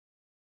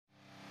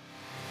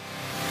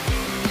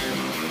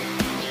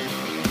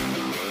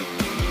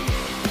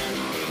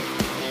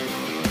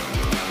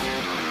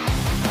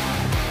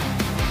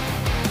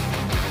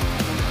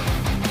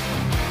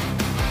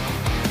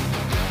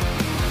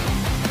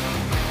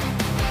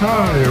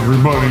Hi,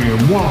 everybody,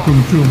 and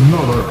welcome to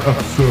another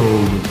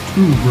episode of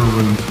Two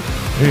Bourbons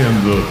and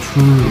the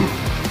Truth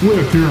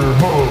with your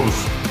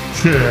hosts,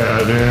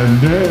 Chad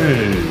and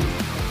Dave.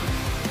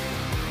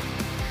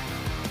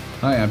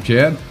 Hi, I'm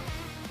Chad.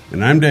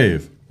 And I'm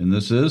Dave. And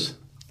this is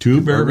Two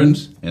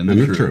Bourbons and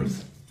the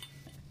Truth.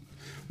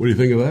 What do you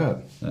think of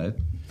that? I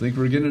think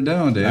we're getting it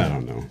down, Dave. I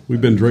don't know.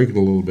 We've been drinking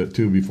a little bit,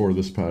 too, before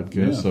this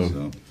podcast, Yeah,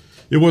 so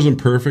it wasn't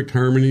perfect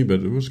harmony,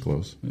 but it was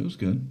close. it was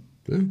good.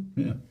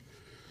 Yeah.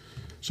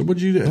 So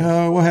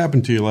what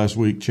happened to you last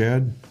week,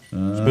 Chad?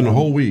 It's been a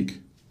whole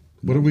week.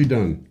 What have we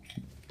done?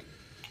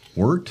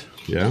 Worked.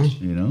 Yeah?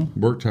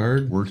 Worked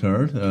hard? Worked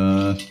hard.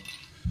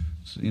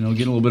 Getting a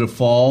little bit of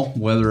fall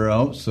weather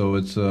out, so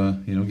it's, get a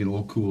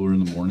little cooler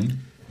in the morning.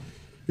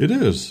 It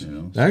is.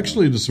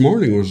 Actually, this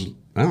morning was,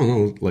 I don't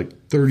know,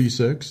 like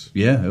 36.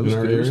 Yeah, it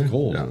was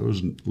cold. Yeah, it was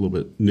a little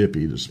bit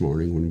nippy this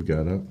morning when we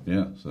got up.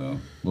 Yeah, so a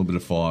little bit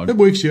of fog. It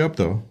wakes you up,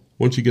 though.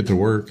 Once you get to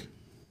work,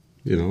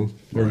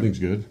 everything's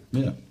good.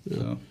 Yeah.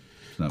 So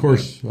of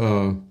course,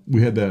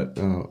 we had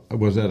that. I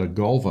was at a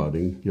golf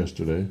outing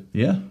yesterday.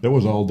 Yeah. That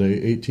was all day,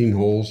 18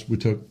 holes. We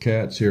took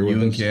Katz here with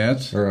us. You and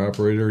Katz? Our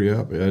operator,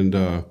 yep.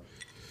 And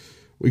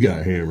we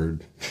got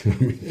hammered.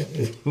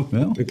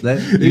 Well,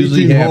 that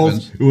usually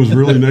happens. Holes. It was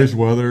really nice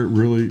weather.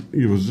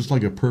 It was just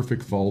like a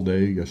perfect fall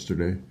day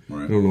yesterday.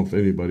 Right. I don't know if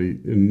anybody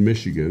in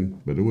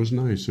Michigan, but it was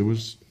nice. It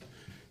was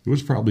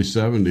probably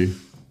 70.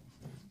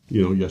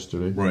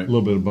 Yesterday. Right. A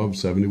little bit above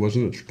 70,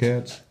 wasn't it,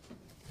 Katz?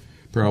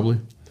 Probably.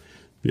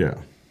 Yeah.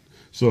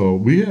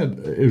 So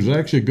it was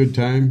actually a good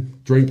time.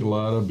 Drank a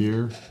lot of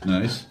beer.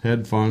 Nice.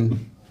 Had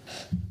fun.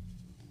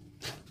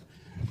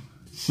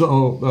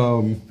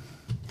 So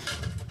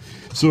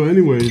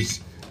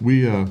anyways,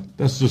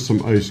 that's just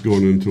some ice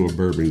going into a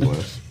bourbon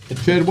glass.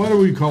 Chad, why do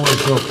we call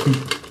ourselves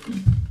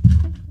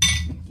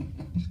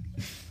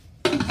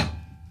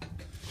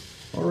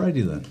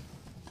Alrighty then.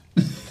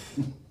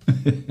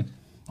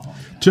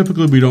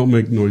 Typically, we don't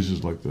make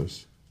noises like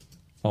this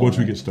once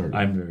we get started.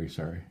 I'm very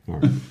sorry. All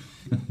right.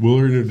 We'll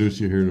introduce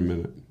you here in a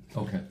minute.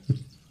 Okay.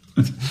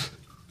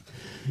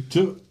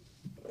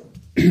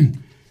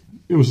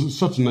 It was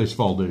such a nice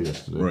fall day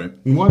yesterday. Right.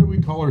 And why do we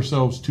call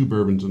ourselves Two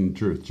Bourbons and the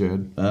Truth,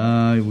 Chad?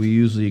 We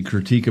usually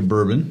critique a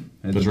bourbon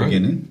at That's the right.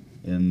 beginning,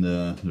 and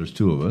there's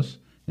two of us,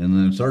 and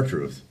then it's our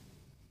truth.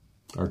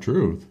 Our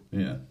truth.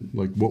 Yeah.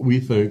 Like what we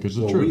think is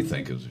the What truth. we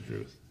think is the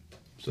truth.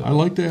 So, I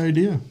like the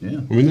idea. Yeah.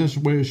 I mean, that's the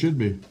way it should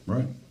be.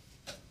 Right.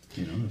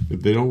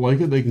 If they don't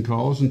like it, they can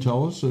call us and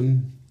tell us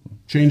and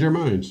change our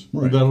minds.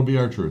 Right. That'll be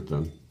our truth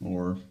then.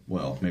 Or,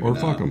 well, maybe Or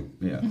not. fuck 'em.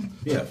 Yeah.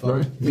 Yeah, fuck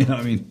Right.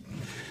 'em.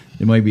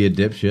 It might be a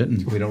dipshit,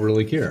 and we don't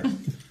really care.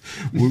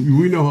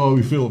 We know how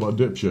we feel about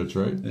dipshits,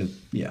 right?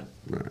 Yeah.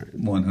 Right.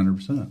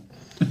 100%.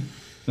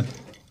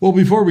 Well,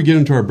 before we get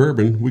into our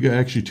bourbon, we got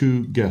actually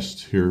two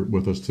guests here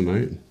with us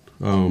tonight.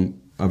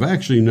 I've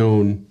actually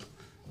known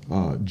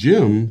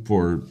Jim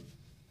for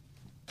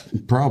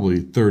probably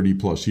 30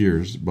 plus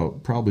years,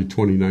 about probably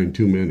 29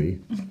 too many.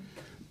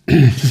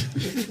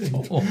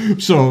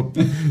 So,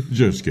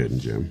 just kidding,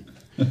 Jim.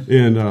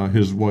 And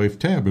his wife,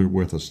 Tab, are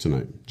with us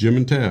tonight. Jim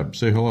and Tab,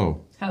 say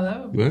hello.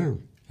 Hello. There.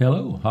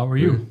 Hello, how are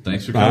you?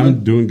 Thanks for coming.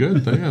 I'm doing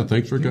good. Yeah,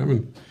 thanks for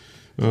coming.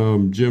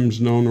 Jim's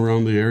known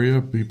around the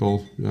area.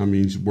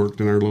 He's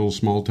worked in our little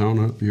small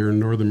town up here in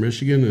northern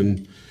Michigan,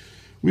 and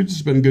we've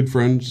just been good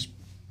friends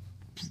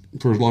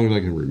for as long as I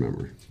can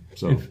remember.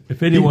 So,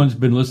 If anyone's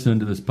been listening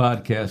to this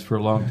podcast for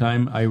a long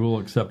time, I will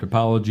accept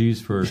apologies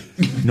for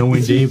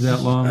knowing Dave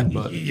that long.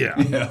 But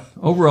yeah.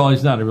 overall,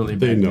 he's not a really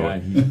They bad know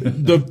guy.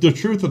 it. The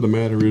truth of the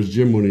matter is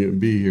Jim wouldn't even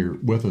be here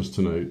with us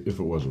tonight if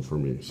it wasn't for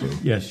me. So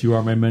Yes, you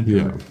are my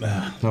mentor.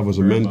 yeah, I was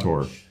a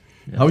mentor.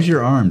 How's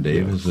your arm,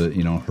 Dave? Is it,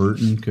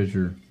 hurting because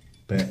you're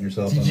patting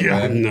yourself on the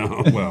Yeah, back?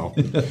 no, well,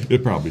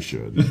 it probably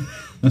should.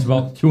 It's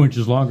about 2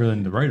 inches longer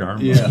than the right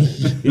arm. Yeah.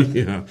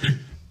 Yeah.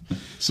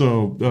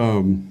 So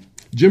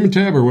Jim and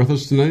Tab are with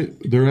us tonight.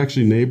 They're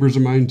actually neighbors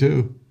of mine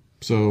too.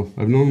 So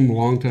I've known them a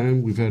long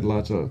time. We've had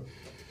lots of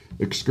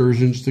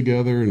excursions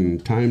together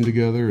and time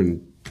together,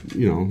 and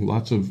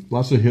lots of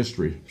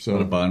history. So A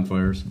lot of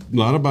bonfires. A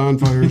lot of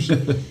bonfires.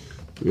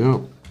 Yeah,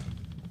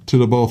 to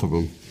the both of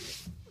them.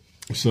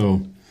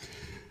 So,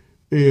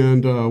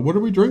 and what are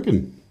we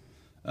drinking?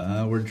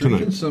 We're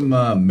drinking some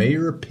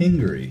Mayor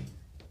Pingree.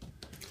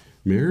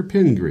 Mayor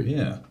Pingree.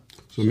 Yeah.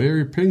 So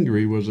Mayor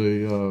Pingree was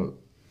a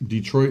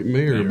Detroit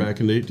mayor back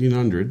in the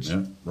 1800s.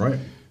 Yeah. Right.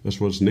 That's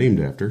what it's named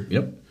after.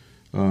 Yep.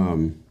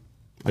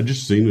 I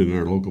just seen it in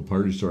our local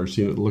party store. I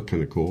seen it look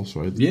kind of cool,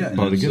 so I Yeah,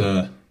 thought and to get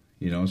it.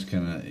 it's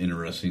kind of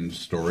interesting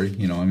story.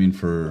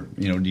 For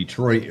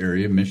Detroit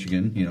area,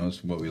 Michigan,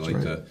 it's what we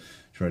like to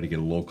try to get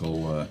a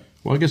local.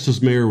 Well, I guess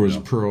this mayor was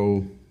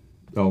pro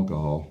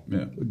alcohol,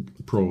 Yeah.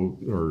 pro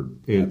or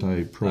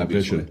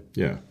anti-prohibition. Obviously.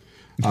 Yeah,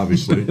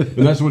 obviously,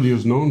 and that's what he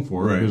was known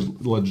for. Right. His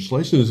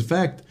legislation is, in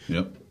fact,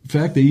 Yep.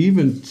 they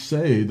even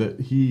say that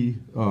he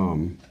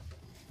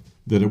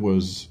that it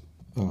was.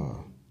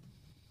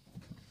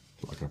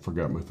 I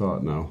forgot my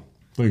thought now.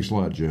 Thanks a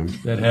lot, Jim.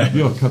 That happens.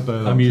 You'll cut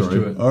that out. I'm used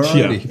Troy. to it. All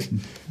righty.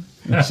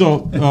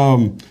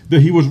 So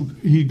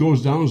he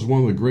goes down as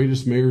one of the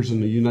greatest mayors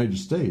in the United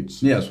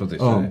States. Yeah, that's what they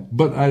say.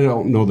 But I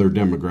don't know their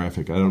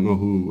demographic. I don't know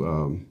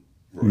who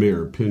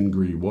Mayor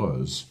Pingree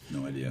was.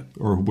 No idea.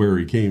 Or where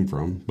he came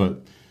from.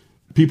 But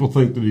people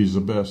think that he's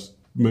the best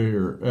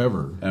mayor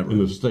ever. In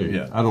the state.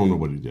 Yeah. I don't know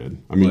what he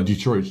did. I mean,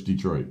 Detroit's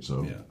Detroit,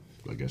 so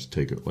I guess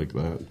take it like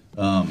that.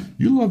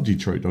 You love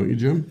Detroit, don't you,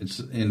 Jim? It's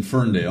in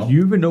Ferndale. Do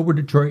you even know where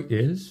Detroit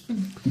is?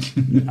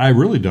 I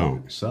really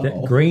don't. So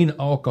That grain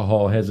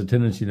alcohol has a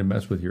tendency to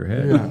mess with your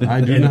head. Yeah,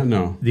 I do not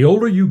know. The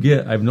older you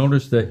get, I've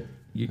noticed that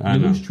you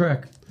lose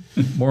track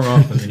more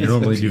often than you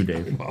normally do,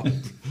 Dave.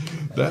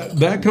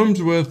 That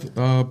comes with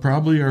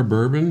probably our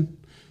bourbon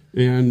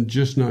and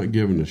just not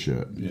giving a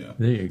shit. yeah.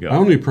 There you go. I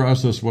only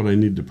process what I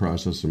need to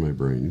process in my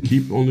brain.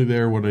 Keep only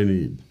there what I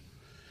need.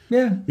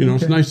 Yeah.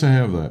 It's nice to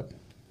have that.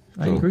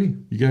 I agree.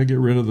 You got to get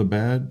rid of the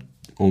bad,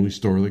 only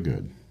store the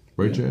good.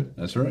 Right, Chad?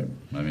 That's right.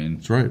 I mean,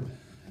 That's right.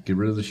 get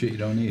rid of the shit you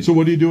don't need. So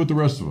what do you do with the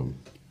rest of them?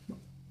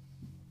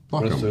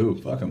 Fuck Rest of them.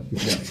 who? Fuck them.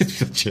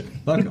 Yeah.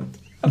 Fuck them.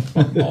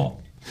 Oh.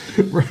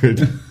 Right,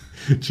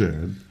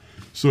 Chad.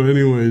 So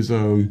anyways,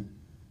 so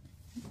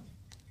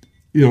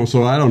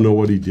I don't know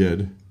what he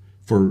did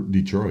for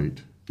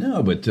Detroit.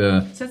 No, but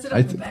Sets it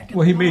up the back.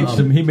 Well, he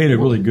made a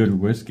really good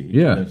whiskey.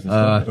 yeah,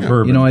 A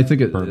bourbon. I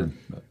think it. Bourbon.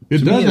 It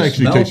To does me,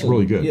 actually smells taste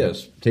really good.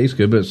 Yes, tastes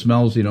good, but it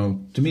smells. To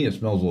me, it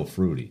smells a little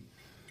fruity.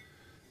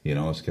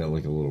 It's got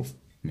like a little,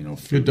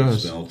 fruity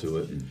does. smell to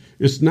it.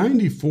 It's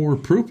 94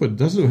 proof, but it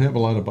doesn't have a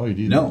lot of bite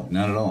either. No,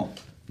 not at all.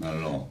 Not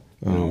at all.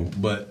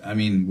 But I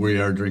mean, we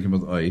are drinking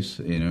with ice.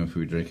 If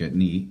we drink it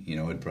neat,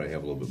 it'd probably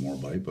have a little bit more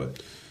bite. But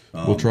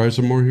We'll try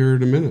some more here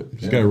in a minute.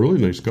 It's got a really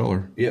nice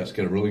color. yeah, it's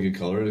got a really good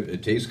color.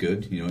 It tastes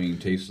good. You can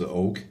taste the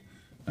oak.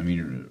 I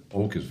mean,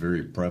 oak is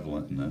very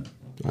prevalent in that.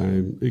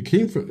 It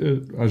came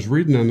from. I was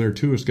reading on there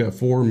too. It's got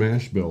 4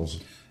 mash bills.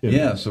 in it.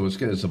 Yeah, so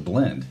it's a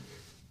blend.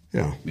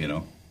 Yeah.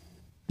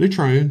 They're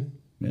trying.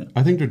 Yeah.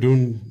 I think they're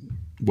doing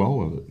well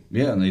with it.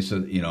 Yeah, and they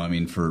said,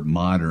 for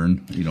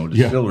modern,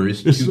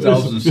 distilleries, It's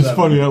 2007. it's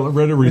funny. I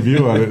read a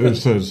review on it. It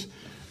says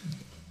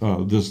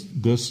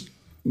this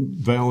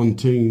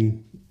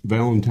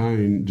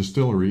Valentine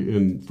distillery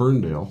in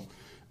Ferndale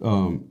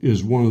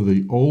is one of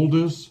the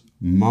oldest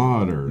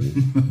modern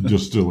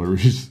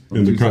distilleries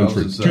in the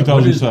country. 2007.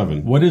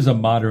 2007. What is a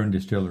modern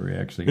distillery,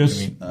 actually?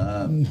 It's-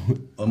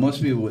 It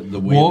must be the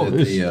way Well, that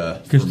they.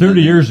 Because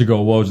 30 years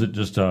ago, was it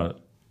just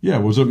Yeah,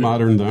 was it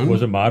modern then?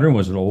 was it modern?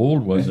 Was it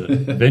old? Was it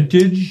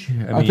vintage?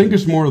 I think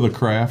it's more of the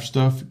craft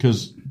stuff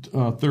because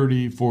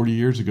 30, 40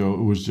 years ago,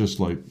 it was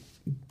just like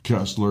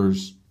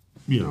Kessler's,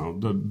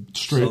 the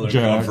straight Southern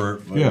Jack.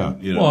 Comfort, Yeah.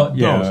 Well,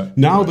 yeah. Those.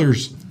 Now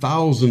there's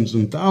thousands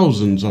and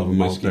thousands of them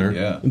whiskey, out there.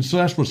 yeah. And so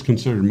that's what's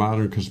considered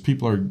modern because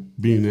people are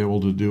being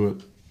able to do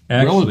it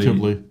Actually,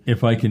 relatively.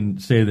 if I can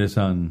say this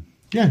on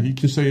Yeah, you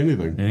can say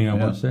anything. anything I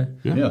want to say,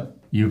 Yeah.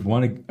 you've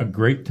won a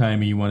great time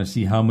and you want to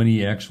see how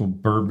many actual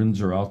bourbons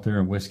are out there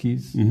and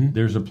whiskeys.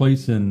 There's a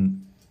place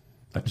in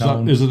a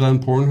town. Is it on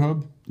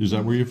Pornhub? Is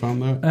that where you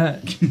found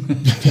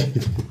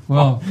that?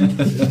 Well,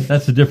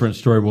 that's a different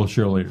story we'll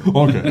share later.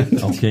 Okay.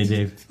 Okay,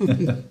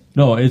 Dave.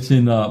 No, it's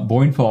in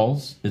Boyne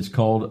Falls. It's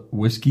called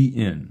Whiskey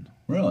Inn.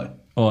 Really?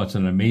 Oh, it's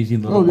an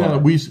amazing little Oh, yeah.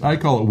 bar. I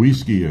call it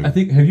whiskey. I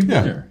think, have you been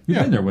Yeah. there? You've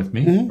Yeah. been there with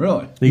me.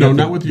 Really? They No, got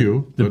not with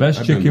you. The but best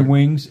I've been chicken there.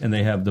 wings, and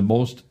they have the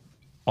most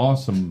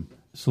awesome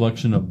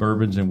selection of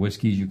bourbons and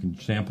whiskeys you can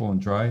sample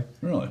and try.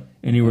 Really?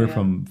 Anywhere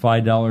from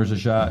 $5 a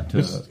shot to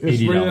It's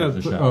 $80 right a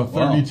at shot.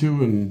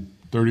 32 and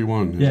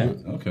 31, isn't Yeah. it?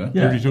 Okay.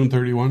 Yeah. 32 and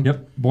 31?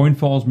 Yep, Boyne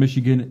Falls,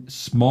 Michigan,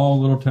 small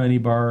little tiny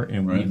bar,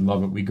 and we Right.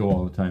 love it. We go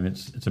all the time.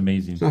 It's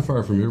amazing. It's not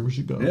far from here. We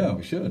should go. Yeah,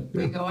 we should.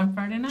 We go on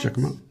Friday nights. Check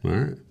them out. All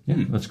right. Yeah,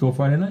 let's go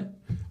Friday night.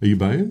 Are you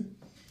buying?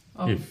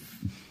 Oh. If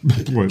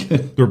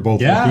What? They're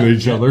both Yeah. looking at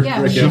each other.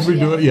 Yeah, Should we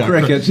do it? Yeah.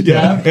 Crickets.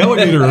 Yeah.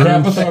 Alligator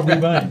arms. Tabitha,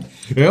 we buy.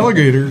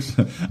 Alligators.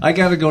 I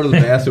got to go to the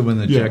bathroom when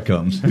the Yeah. check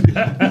comes.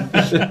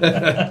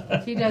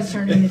 He does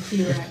turn into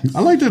T-Rex.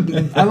 I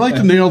like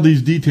to nail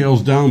these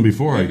details down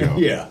before I go.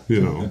 Yeah.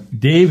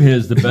 Dave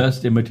has the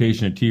best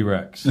imitation of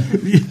T-Rex.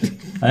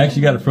 I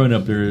actually got a friend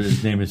up there.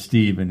 His name is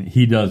Steve, and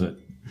he does it.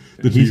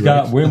 He's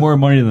got way more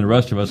money than the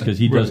rest of us because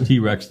he does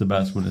T-Rex the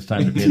best when it's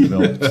time to pay the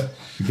bill.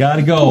 You got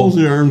to go. Pulls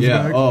the arms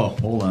Yeah. back. Oh,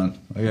 hold on.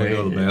 I got to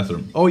go to the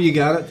bathroom. Oh, you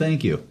got it?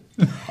 Thank you.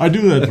 I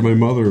do that to my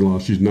mother-in-law.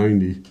 She's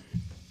 90.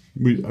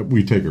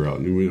 We take her out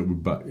and we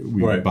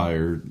buy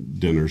her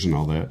dinners and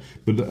all that.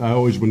 But I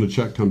always, when the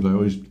check comes, I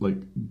always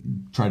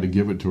try to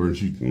give it to her, and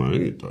she, I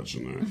ain't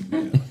touching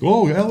that.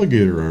 Oh,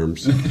 alligator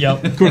arms.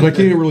 Yep. Of course, I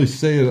can't really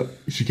say it.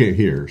 She can't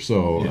hear,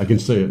 so I can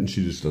say it, and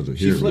she just doesn't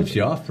She hear. flips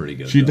you off pretty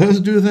good. She though. does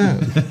do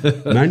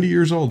that. 90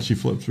 years old, she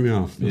flips me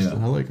off. Yeah.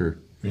 I like her.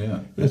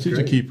 Yeah. She's a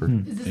great. keeper.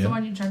 Is this the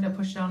one you tried to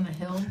push down the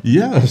hill?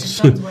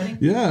 Yes. Your son's wedding?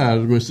 Yeah,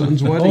 my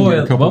son's wedding Oh, here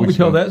a why couple don't we weeks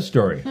tell ago. that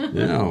story?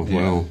 Yeah,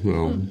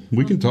 well,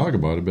 we can talk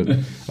about it, but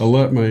I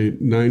let my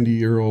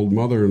 90-year-old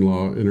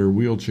mother-in-law in her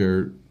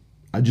wheelchair.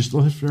 I just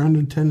left her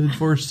unattended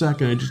for a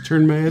second. I just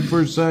turned my head for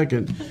a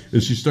second,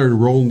 and she started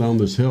rolling down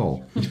this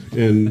hill,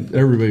 and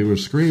everybody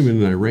was screaming.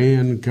 And I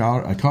ran,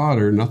 I caught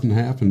her. Nothing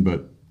happened,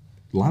 but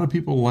a lot of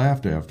people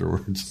laughed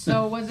afterwards.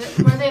 So were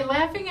they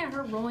laughing at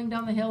her rolling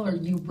down the hill, or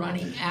you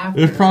running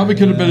after? It probably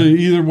could have been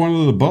either one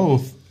of the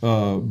both,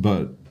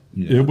 but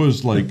it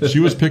was like she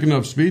was picking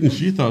up speed and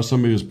she thought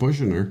somebody was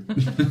pushing her.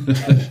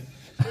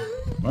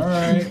 All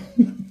right.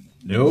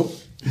 Nope.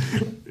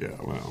 Yeah,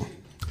 well,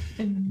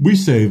 we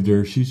saved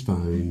her. She's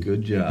fine.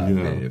 Good job,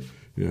 yeah. Dave.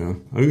 Yeah,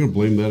 I'm going to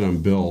blame that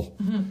on Bill.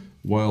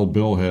 Wild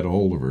Bill had a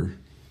hold of her.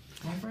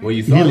 Well,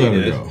 you thought he let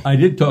her did. go. I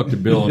did talk to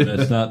Bill, and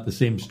that's not the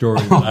same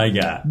story that I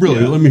got.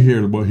 Really, let me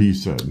hear what he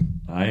said.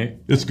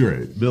 It's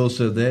great. Bill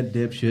said that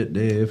dipshit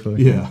Dave.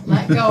 Yeah.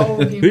 Let go.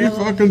 He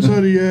fucking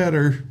said he had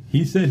her.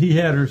 He said he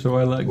had her, so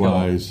I let go.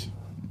 Lies.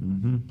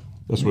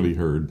 That's what he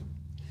heard.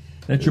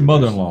 That's your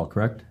mother-in-law,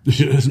 correct?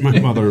 That's my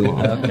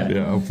mother-in-law. Okay.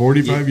 Yeah,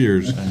 45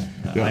 years.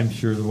 Yeah. I'm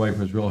sure the wife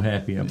was real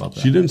happy about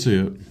that. She didn't see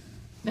it.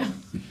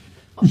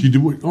 She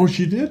did. Oh,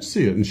 she did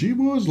see it, and she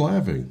was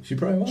laughing. She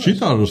probably was. She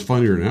thought it was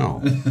funnier now.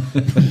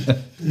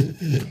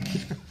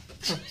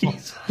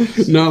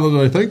 Now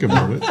that I think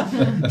about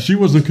it, she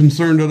wasn't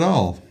concerned at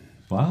all.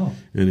 Wow.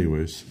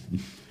 Anyways,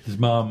 Does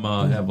Mom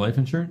have life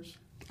insurance?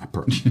 I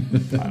don't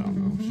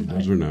know if she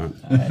does or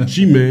not.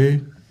 She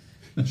may.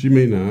 She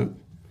may not.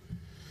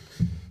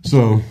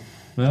 So,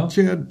 Well,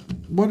 Chad,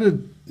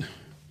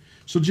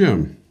 So,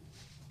 Jim,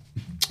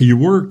 you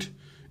worked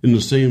in the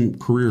same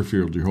career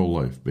field your whole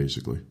life,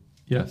 basically.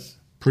 yes.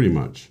 Pretty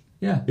much.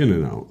 Yeah. In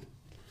and out.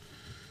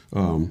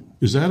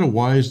 Is that a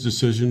wise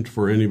decision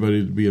for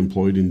anybody to be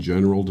employed in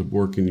general, to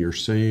work in the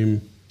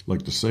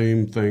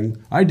same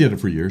thing? I did it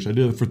for years. I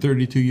did it for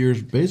 32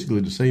 years, basically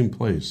the same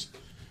place.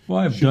 Well,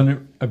 I've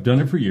done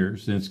it for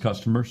years, and it's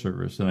customer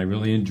service, and I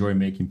really enjoy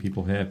making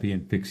people happy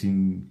and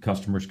fixing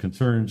customers'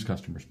 concerns,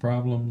 customers'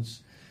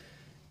 problems,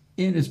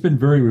 and it's been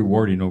very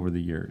rewarding over the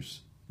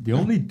years. The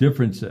only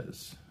difference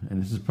is,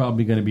 and this is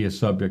probably going to be a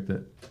subject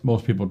that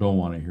most people don't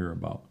want to hear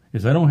about,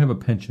 is I don't have a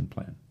pension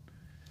plan.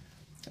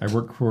 I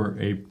work for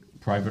a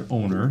private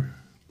owner,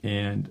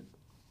 and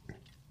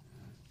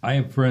I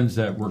have friends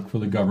that work for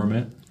the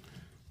government.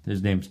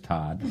 His name's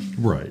Todd.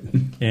 Right.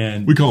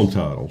 And We call them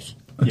Toddles.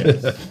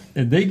 yes.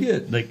 And they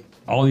get like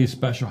all these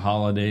special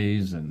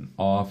holidays and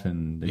off,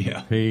 and they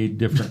get paid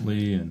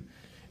differently, and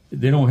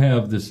they don't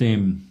have the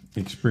same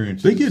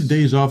experience. They get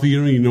days off, you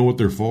don't even know what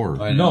they're for.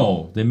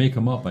 No, they make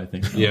them up, I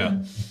think.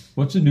 Yeah.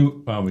 What's the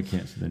new? Oh, we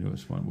can't see the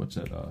newest one. What's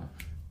that?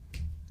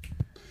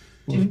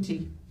 June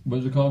tea. What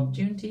is it called?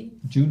 June tea.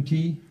 June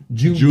tea.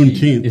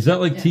 Juneteenth. Is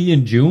that like tea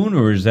in June,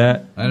 or is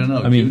that? I don't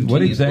know. I mean,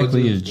 what Juneteenth,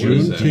 exactly is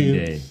Juneteenth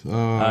Day?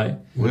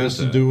 It has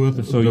to do with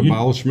the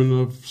abolishment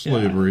of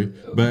slavery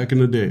back in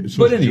the day. So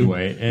But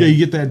anyway, yeah, you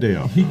get that day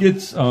off. He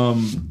gets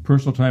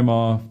personal time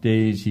off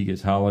days. He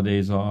gets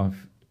holidays off.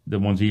 The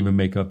ones he even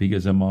make up, he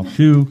gets them off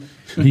too.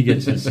 He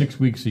gets his 6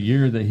 weeks a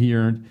year that he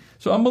earned.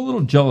 So I'm a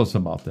little jealous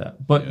about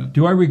that. But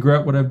do I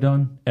regret what I've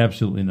done?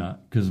 Absolutely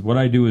not. Because what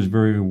I do is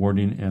very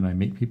rewarding, and I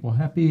make people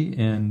happy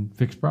and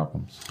fix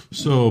problems.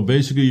 So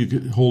basically, you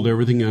could hold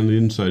everything on the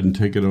inside and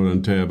take it out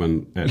on tab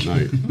at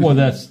night. Well,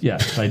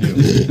 yes, I do.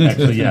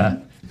 Actually,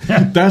 yeah.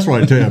 That's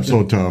why Tab's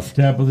so tough.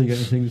 Tabitha, you got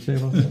anything to say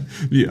about that?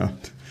 Yeah.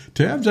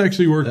 Tab's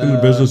actually worked in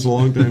the business a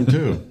long time,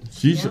 too.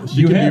 She can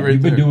be right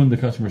You've been there. doing the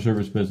customer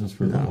service business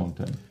for a long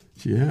time.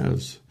 She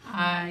has.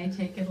 I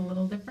take it a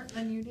little different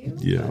than you do.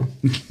 Yeah.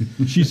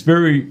 She's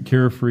very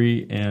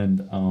carefree,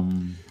 and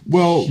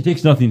Well, she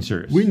takes nothing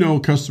serious. we know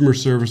customer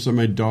service, and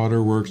my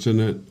daughter works in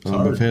it.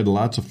 I've had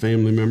lots of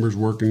family members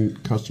work in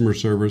customer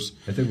service.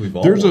 I think we've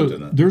all There's worked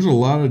in it. There's a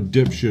lot of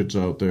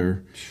dipshits out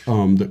there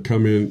that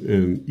come in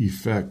and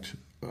effect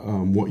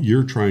what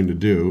you're trying to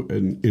do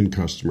in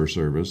customer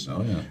service.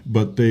 Oh, yeah.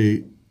 But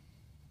they're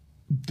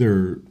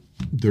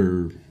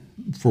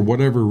for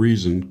whatever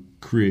reason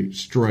create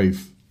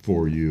strife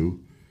for you.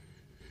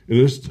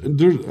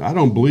 And I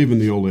don't believe in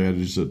the old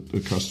adage that the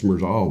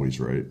customer's always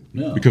right.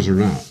 No. Because they're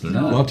not. They're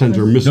not. A lot of times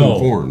they're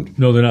misinformed.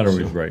 No, they're not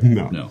always right.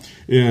 No.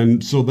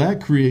 And so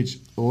that creates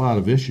a lot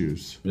of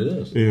issues. It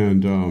is.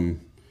 And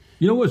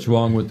You know what's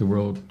wrong with the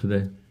world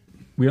today?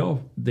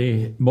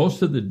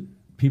 Most of the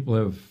people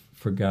have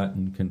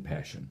forgotten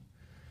compassion.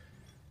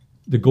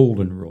 The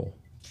golden rule.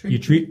 You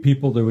treat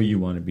people the way you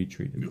want to be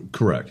treated.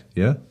 Correct.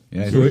 Yeah.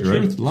 Yeah. So you're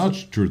right.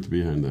 lots of truth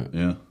behind that.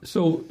 Yeah.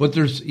 So, But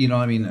there's,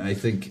 I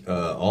think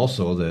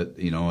also that,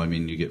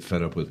 you get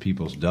fed up with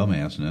people's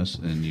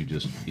dumbassness, and you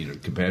just,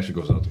 compassion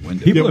goes out the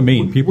window. people are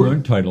mean. People are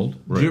entitled.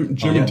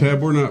 Jim and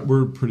Tab,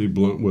 we're pretty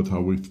blunt with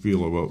how we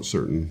feel about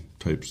certain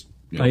types of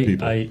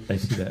people. I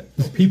see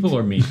that. People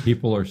are mean.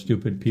 People are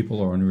stupid.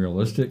 People are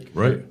unrealistic.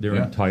 Right. They're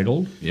Yeah.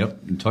 entitled. Yep.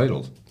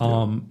 Entitled.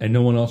 And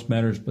no one else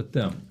matters but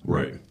them.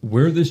 Right.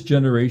 Where this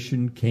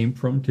generation came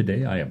from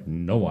today, I have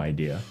no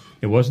idea.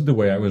 It wasn't the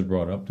way I was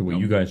brought up, the way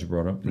you guys were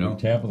brought up, the way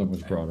Tabitha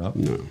was brought up.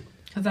 No.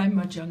 Because I'm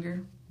much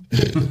younger.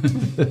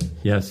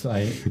 Yes,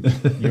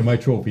 you're my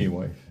trophy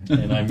wife,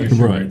 and I'm your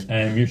sugar, Right. I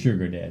am your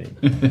sugar daddy.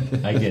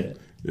 I get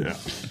it. Yeah.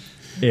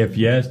 If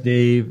you ask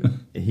Dave,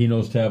 he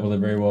knows Tabitha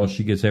very well.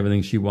 She gets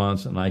everything she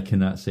wants, and I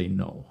cannot say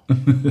no.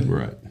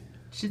 Right.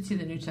 Should see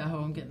the new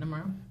Tahoe I'm getting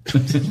tomorrow.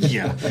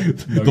 Yeah.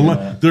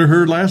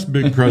 Her last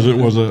big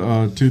present was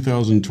a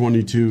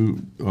 2022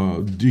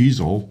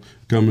 diesel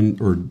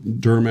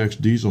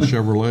Duramax diesel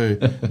Chevrolet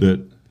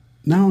that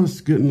now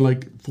it's getting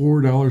like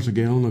 $4 a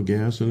gallon of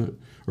gas in it.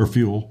 Or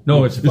fuel.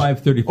 No, it's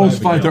 $5.35. Oh, it's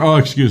 $5.30. Oh,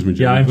 excuse me,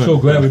 Jim. Yeah, I'm so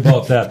glad we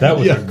bought that. That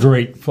was a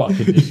great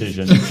fucking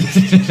decision.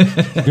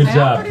 Good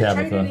job,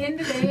 Tabitha.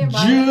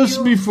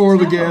 Just before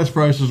the gas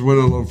prices went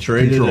out of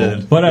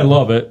control. But I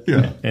love it.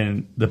 Yeah.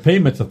 And the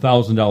payment's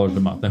 $1,000 a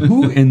month. Now,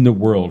 who in the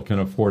world can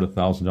afford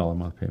 $1,000 a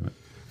month payment?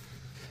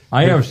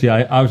 I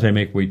obviously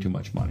make way too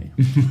much money.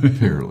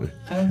 Apparently.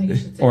 I don't think you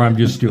should say Or I'm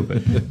just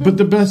stupid. But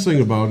the best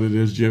thing about it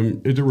is, Jim,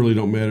 it really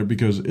don't matter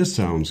because it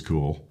sounds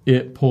cool.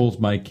 It pulls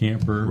my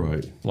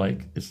camper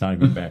like it's not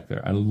even back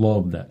there. I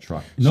love that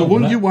truck. So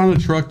wouldn't you want a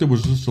truck that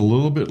was just a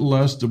little bit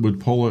less that would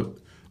pull it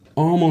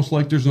almost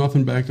like there's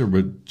nothing back there,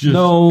 but just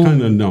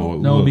kind of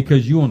No,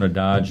 because you own a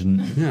Dodge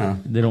and yeah,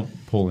 they don't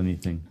pull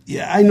anything.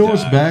 Yeah, I know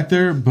it's back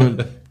there,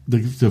 but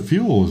the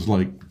fuel is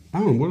like, I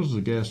don't know, what is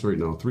the gas right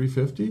now,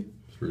 350?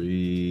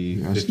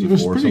 354.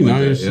 It's pretty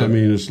nice. I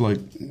mean, it's like,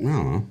 I don't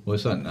know. Well,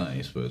 it's not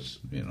nice, but it's,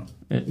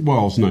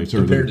 it's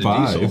nicer than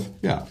 5. Diesel.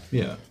 Yeah.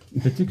 Yeah.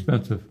 It's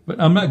expensive, but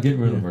I'm not getting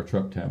rid of our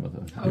truck,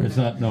 Tabitha. It's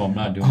not. No, I'm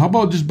not doing. How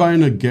about just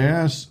buying a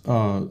gas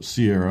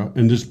Sierra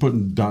and just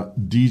putting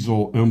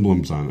diesel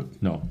emblems on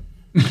it? No.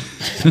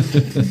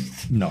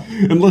 No.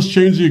 And let's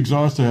change the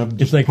exhaust to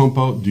have it's like pump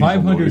out diesel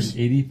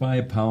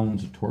 585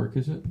 pounds of torque.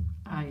 Is it?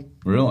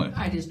 Really?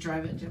 I just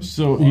drive it, Jim.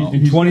 So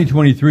in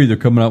 2023, they're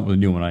coming out with a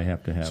new one. I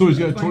have to have. So he's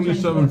got a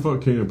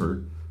 27-foot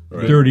camper,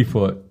 30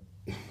 foot.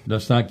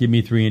 Let's not give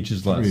me 3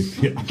 inches less.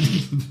 Yeah.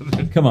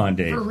 Come on,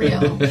 Dave. For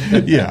real.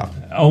 Yeah.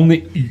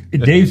 Only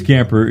Dave's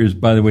camper is,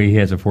 by the way, he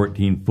has a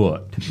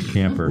 14-foot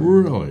camper.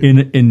 Really?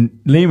 In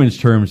layman's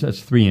terms,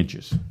 that's 3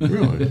 inches.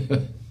 Really?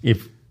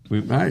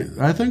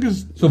 I think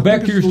it's. So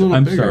back to your.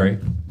 I'm bigger. sorry.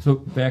 So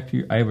back to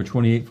your. I have a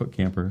 28-foot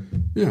camper.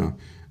 Yeah.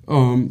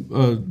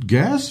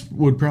 Gas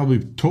would probably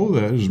tow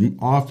that as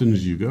often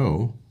as you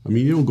go. I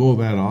mean, you don't go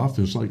that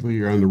often. It's like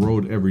you're on the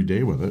road every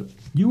day with it.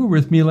 You were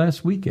with me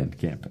last weekend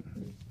camping.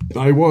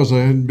 I was.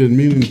 I had been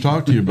meaning to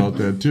talk to you about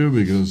that too,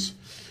 because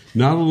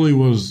not only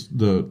was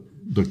the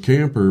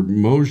camper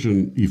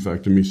motion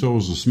affecting me, so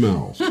was the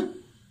smells.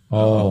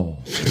 Oh,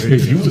 I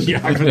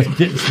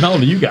didn't smell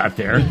that you got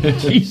there.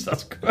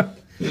 Jesus Christ.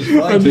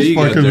 I'm just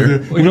fucking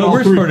with you. The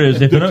worst part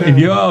is, if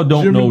you all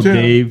don't know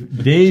Dave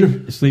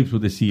sleeps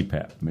with a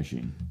CPAP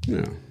machine.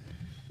 Yeah.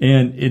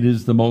 And it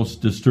is the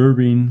most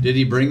disturbing. Did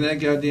he bring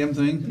that goddamn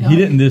thing? No. He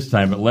didn't this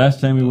time, but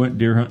last time we went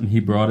deer hunting, he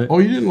brought it. Oh,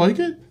 you didn't like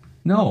it?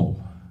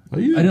 No. Oh,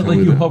 I didn't like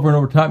you hovering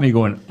over top of me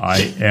going,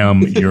 I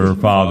am your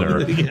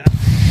father. Yeah.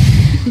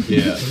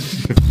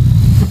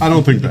 I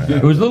don't think that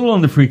happened. It was a little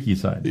on the freaky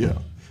side. Yeah.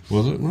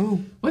 Was it? Well.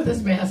 With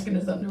his mask and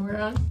his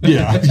underwear on.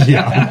 Yeah.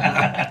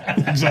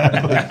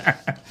 Exactly.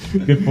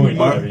 Good point.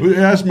 We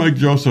asked Mike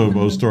Joseph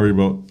about a story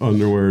about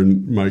underwear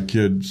and my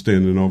kid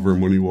standing over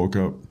him when he woke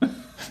up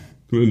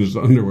in his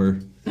underwear.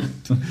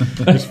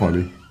 It's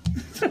funny.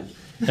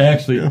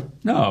 Actually,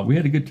 no, we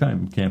had a good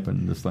time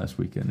camping this last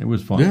weekend. It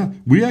was fun. Yeah.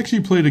 We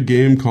actually played a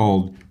game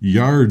called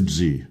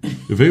Yardsy.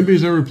 If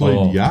anybody's ever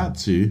played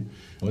Yahtzee.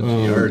 What's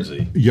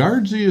Yardsy?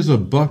 Yardsy is a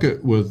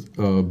bucket with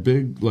a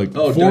big, like,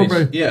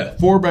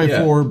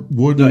 4x4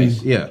 wooden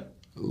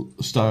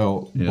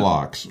style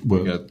blocks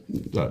with,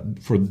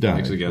 for the die.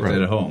 Actually got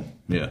that at home.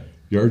 Yeah.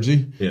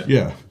 Yardsy?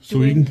 Yeah. So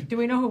Do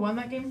we know who won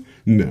that game?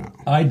 No.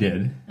 I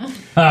did.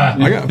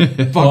 I got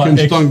fucking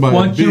stung by a bee.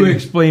 Why don't you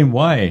explain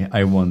why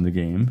I won the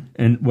game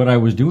and what I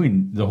was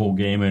doing the whole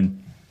game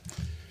and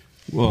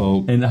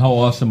how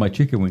awesome my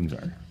chicken wings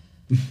are?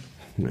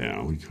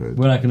 Yeah, we could.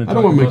 We're not going to. I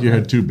don't want to make your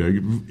head too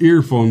big.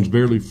 Earphones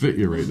barely fit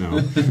you right now.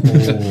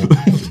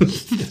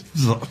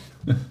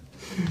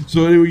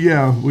 So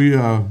anyway,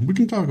 we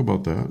can talk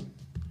about that.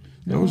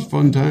 That was a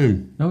fun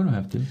time. No, we don't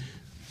have to.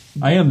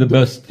 I am the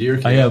best.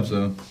 I have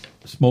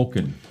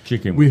smoking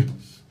chicken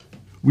wings.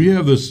 We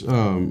have this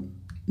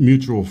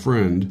mutual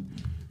friend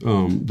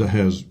that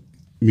has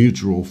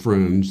mutual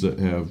friends that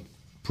have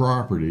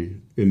property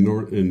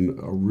in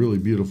a really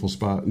beautiful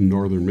spot in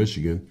northern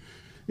Michigan,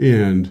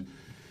 and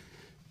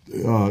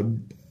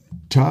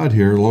Todd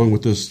here, along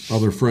with this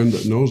other friend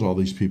that knows all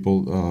these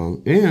people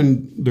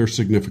and their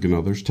significant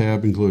others,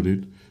 Tab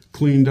included,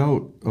 cleaned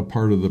out a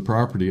part of the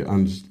property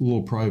on this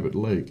little private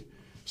lake.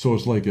 So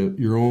it's like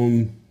your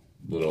own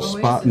little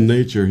spot in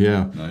nature.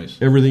 Yeah, nice.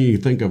 Everything you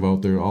think of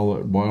out there, all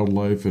that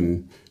wildlife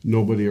and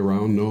nobody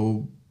around,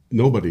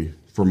 nobody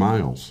for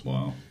miles.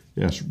 Wow.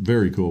 Yeah, it's a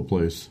very cool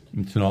place.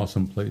 It's an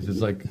awesome place. It's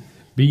like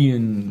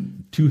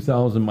being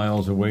 2,000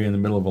 miles away in the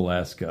middle of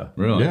Alaska.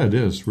 Really? Yeah, it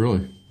is,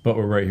 really. But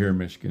we're right here in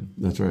Michigan.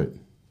 That's right.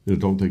 It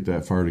don't take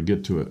that far to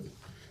get to it.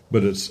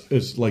 But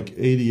it's like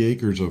 80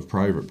 acres of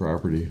private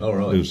property. Oh,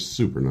 really? It's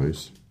super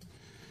nice.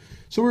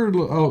 So we're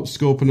out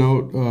scoping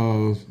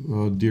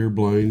out deer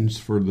blinds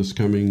for this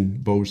coming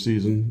bow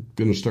season.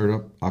 Going to start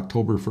up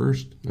October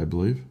 1st, I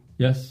believe.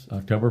 Yes,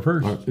 October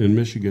 1st. in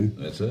Michigan.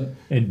 That's it.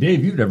 And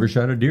Dave, you've never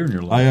shot a deer in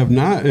your life. I have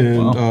not, and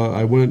Wow.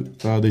 I went.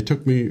 They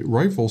took me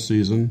rifle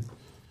season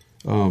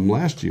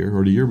last year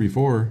or the year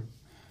before,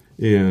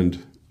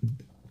 and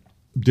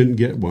didn't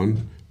get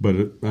one. But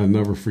I'll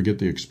never forget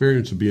the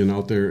experience of being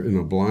out there in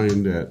a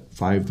blind at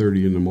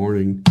 5:30 in the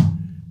morning,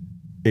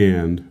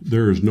 and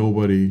there is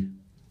nobody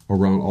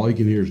around. All you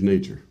can hear is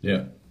nature.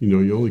 Yeah.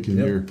 You only can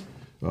hear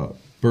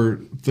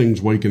bird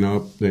things waking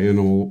up, the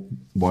animal,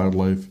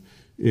 wildlife.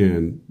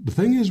 And the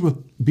thing is with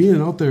being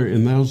out there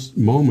in those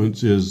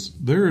moments is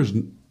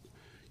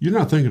you're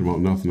not thinking about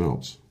nothing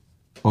else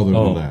other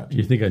than that.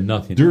 You think of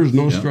nothing. There is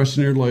no stress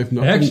in your life.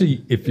 Nothing.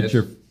 Actually, if it's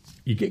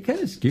you get kind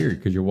of scared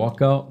because you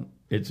walk out,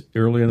 it's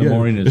early in the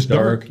morning, it's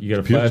dark, you got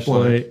a Pitch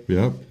flashlight. black.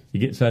 Yep. You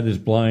get inside this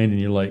blind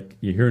and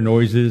you hear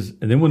noises,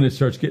 and then when it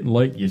starts getting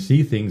light, you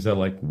see things that are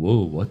like,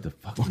 whoa, what the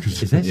fuck? Is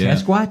that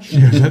Sasquatch?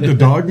 Is that the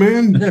dog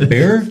man? Is that a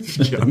bear?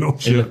 Yeah, no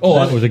shit. Like, oh,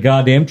 that was a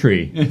goddamn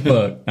tree.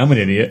 But I'm an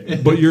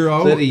idiot. But you're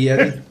out. Is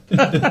that a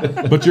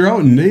Yeti? But you're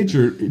out in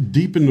nature,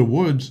 deep in the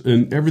woods,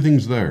 and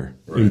everything's there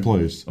in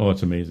place. Oh,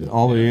 it's amazing.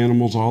 All the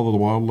animals, all of the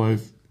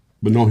wildlife,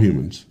 but no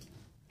humans.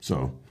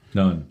 So,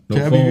 None. No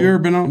have phone. you ever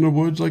been out in the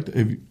woods like that?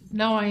 Have you,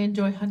 No, I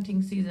enjoy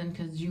hunting season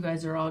because you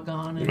guys are all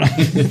gone and I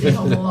can stay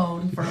home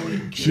alone for a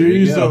week.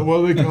 Jeez,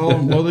 what do they call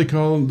them? What do they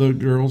call them? The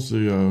girls,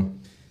 the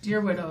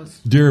Dear widows.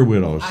 deer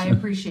widows. I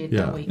appreciate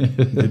that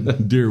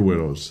week. Deer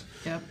widows.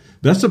 Yep.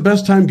 That's the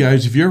best time,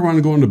 guys. If you ever want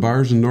to go into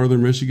bars in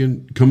northern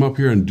Michigan, come up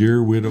here on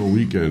Deer Widow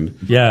Weekend.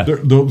 Yeah.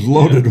 They're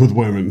loaded with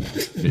women.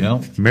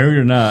 Yeah. Married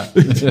or not.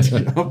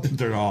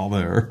 They're all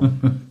there.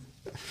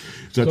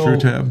 Is that true,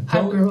 Tab?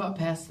 I grew up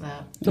past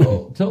that.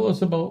 Tell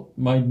us about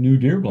my new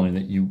deer blind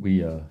that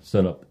we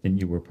set up and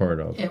you were part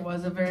of.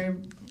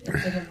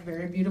 It's in a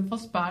very beautiful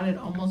spot. It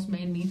almost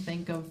made me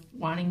think of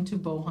wanting to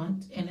bow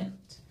hunt in it.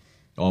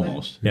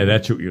 Almost. Yeah,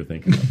 that's what you're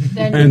thinking of.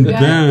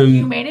 Then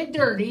you made it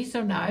dirty,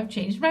 so now I've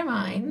changed my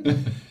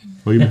mind.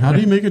 Well, how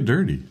do you make it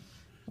dirty?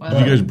 Well, Do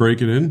you guys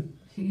break it in?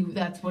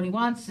 that's what he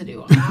wants to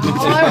do. All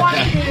I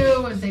wanted to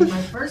do was take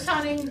my first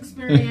hunting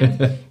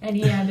experience, and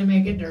he had to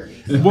make it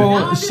dirty. So Well,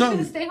 now I'm just going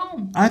to stay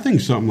home. I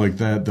think something like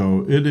that,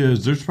 though,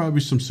 there's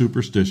probably some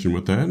superstition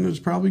with that, and it's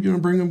probably going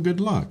to bring them good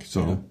luck.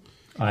 So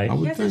I He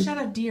would hasn't think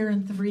shot a deer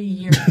in 3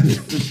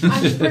 years.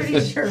 I'm pretty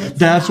sure it's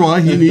that's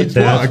why he needs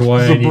luck. That's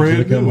why It's I a need you to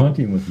brand come new-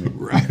 hunting with me.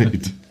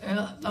 Right.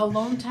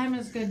 Alone time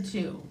is good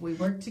too. We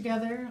work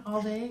together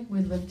all day. We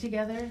live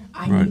together.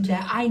 I Right. need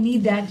that. I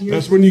need that deer.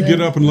 That's when you season.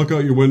 get up and look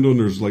out your window and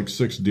there's like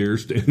 6 deer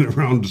standing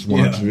around just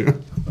watching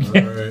you. All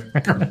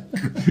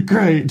right.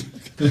 Great.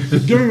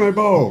 Give me my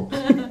bow.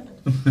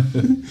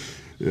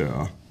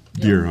 Yeah.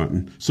 Deer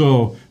hunting.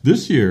 So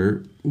this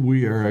year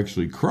we are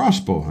actually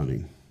crossbow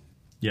hunting.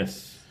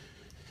 Yes.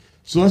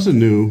 So that's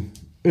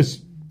it's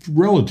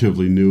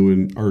relatively new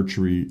in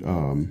archery.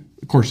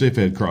 Of course, they've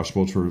had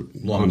crossbows for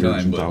Long hundreds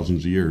time, and but-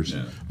 thousands of years.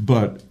 Yeah.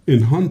 But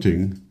in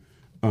hunting,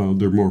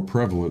 they're more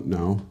prevalent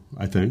now,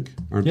 I think,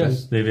 aren't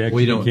Yes, they? they've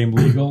actually became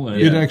legal.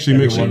 And It actually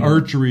makes the everyone-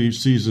 archery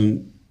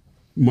season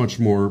much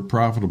more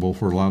profitable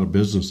for a lot of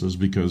businesses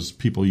because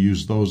people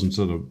use those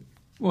instead of...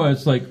 Well,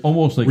 it's like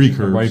almost like shooting a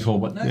Recurves. rifle,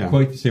 but not Yeah.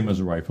 quite the same as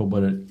a rifle.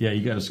 But you got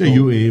to Yeah, scope.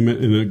 you aim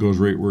it and it goes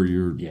right where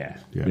you're... Yeah.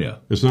 Yeah.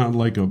 It's not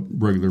like a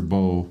regular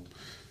bow,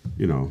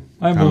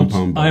 I'm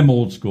compound bow.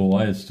 old school.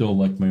 I still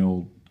like my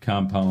old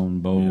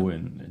compound bow,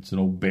 and it's an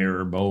old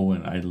bearer bow,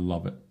 and I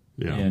love it.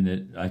 Yeah.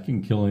 And I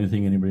can kill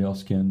anything anybody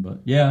else can. But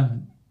yeah,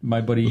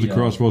 my buddy. The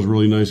crossbow's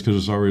really nice because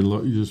it's already...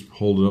 you just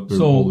hold it up there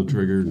and pull the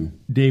trigger and...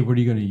 Dave, what are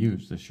you going to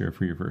use this year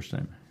for your first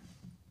time?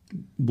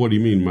 What do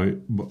you mean, my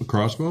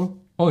crossbow?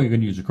 Oh, you're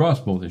going to use a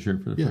crossbow this year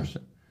for the Yeah. first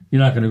time.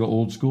 You're not going to go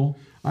old school?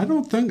 I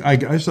don't think. I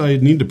guess I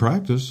need to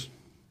practice,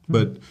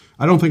 but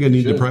I don't think I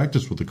need to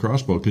practice with the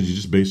crossbow because you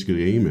just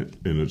basically aim it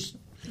and it's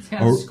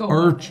got a scope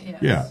on it,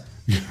 yes.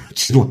 Yeah,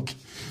 it's like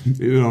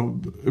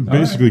it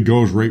basically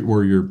goes right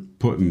where you're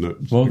putting the.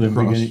 Well, then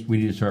cross. we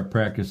need to start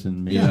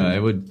practicing. Maybe. Yeah, I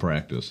would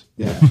practice.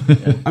 Yeah,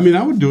 I mean,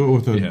 I would do it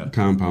with a Yeah.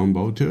 compound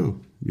bow too.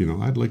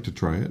 I'd like to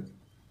try it.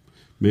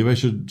 Maybe I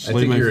should I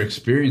slay think my. your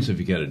experience if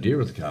you got a deer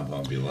with a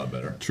compound would be a lot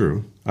better.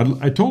 True.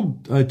 I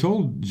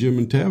told Jim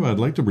and Tab I'd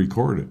like to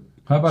record it.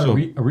 How about a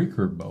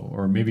recurve bow?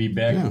 Or maybe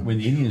back when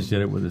the Indians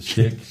did it with a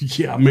stick.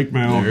 Yeah, make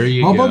my own. There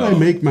you How go. about I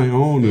make my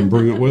own and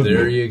bring it with me?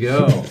 There you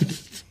go.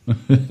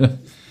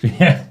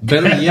 Yeah.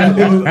 Better yet,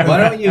 why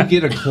don't you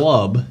get a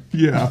club?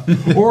 Yeah,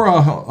 or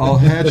I'll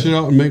hatch it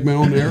out and make my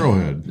own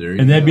arrowhead. There you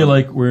And that'd be go.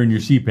 like wearing your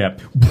CPAP.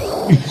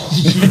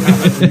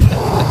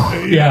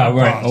 Yeah,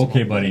 right.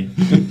 Okay, buddy.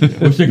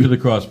 We'll stick to the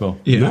crossbow.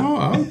 No,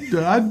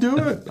 I'd do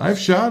it. I've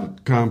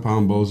shot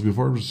compound bows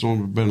before. It's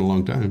been a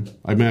long time.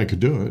 I mean, I could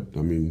do it.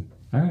 I mean,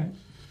 All right.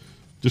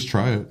 just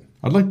try it.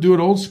 I'd like to do it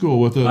old school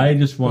with it. I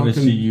just want to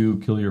see you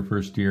kill your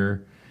first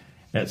deer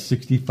at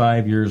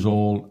 65 years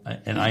old,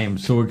 and I am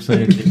so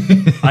excited.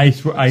 I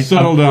swear,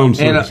 settle down, At,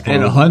 Circus at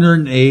Club.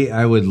 108,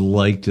 I would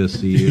like to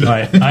see you.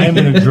 I am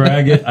going to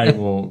drag it. I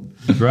will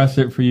dress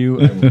it for you.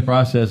 I will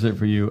process it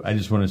for you. I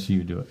just want to see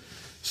you do it.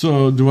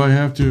 So do I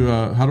have to?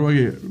 How do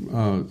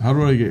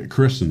I get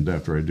christened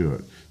after I do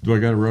it? Do I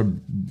got to rub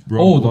the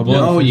blood? blood.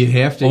 No, you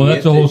have to. Oh,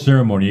 that's a whole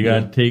ceremony. You got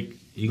to take.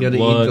 You got to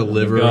blood, eat the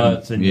liver,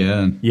 guts, and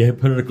you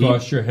put it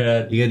across your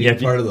head. You got to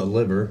eat part of the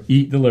liver.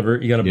 Eat the liver.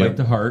 You got to bite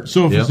the heart.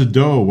 So if it's a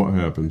doe, what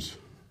happens?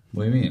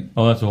 What do you mean?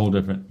 Oh, that's a whole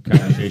different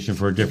conversation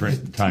for a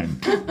different time.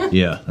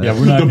 Yeah,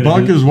 we're not. The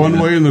buck is one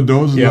way and the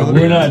doe's another.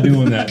 We're not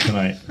doing that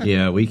tonight.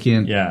 Yeah, we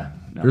can't. Yeah.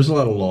 No. There's a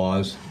lot of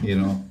laws,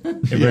 and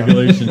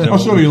regulations. I'll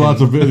show you lots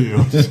of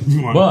videos. If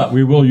you want. But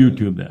we will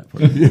YouTube that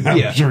for you.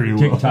 Yeah, I'm sure you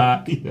will.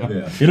 TikTok.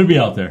 Yeah. It'll be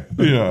out there.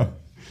 Yeah,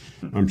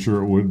 I'm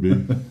sure it would be.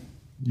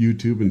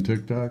 YouTube and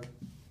TikTok.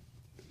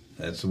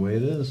 That's the way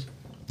it is.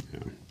 Yeah.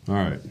 All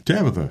right,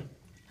 Tabitha.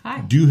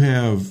 Hi. Do you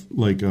have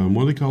what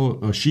do they call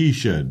it? A she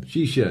shed?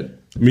 She shed.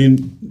 I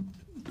mean,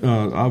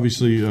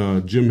 obviously,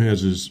 Jim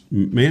has his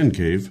man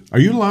cave. Are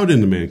you allowed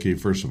in the man cave?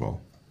 First of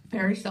all,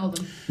 Very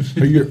seldom.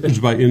 it's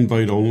by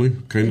invite only,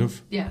 kind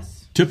of.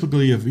 Yes.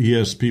 Typically, if he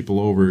has people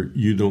over,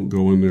 you don't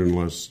go in there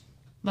unless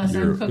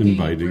you're I'm cooking,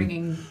 inviting.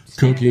 bringing snacks.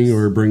 Cooking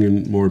or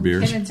bringing more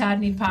beers. Tim and Todd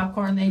need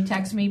popcorn. They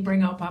text me,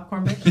 bring out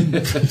popcorn.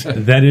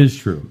 That is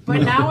true.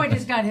 But now I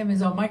just got him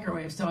his own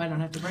microwave, so I don't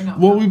have to bring out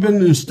Well, popcorn. we've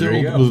been instilled There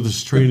you go. with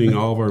this training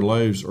all of our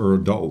lives, or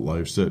adult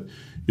lives, that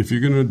if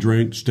you're going to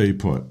drink, stay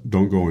put.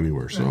 Don't go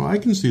anywhere. So Right. I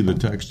can see the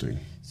texting.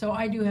 So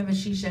I do have a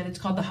she shed. It's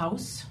called the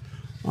house.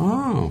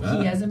 Oh.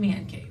 He has a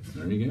man cave.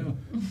 There you go.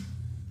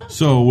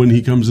 So when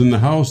he comes in the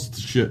house, the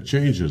shit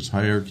changes.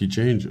 Hierarchy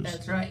changes.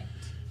 That's right.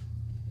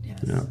 Yes.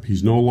 Yeah.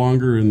 He's no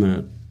longer in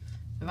that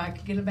If I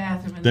could get a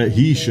bathroom in that the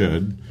he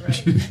man cave.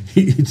 shed.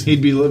 Right.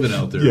 He'd be living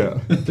out there. Yeah.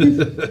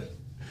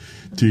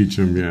 Teach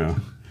him, yeah.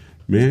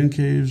 Man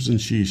caves and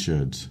she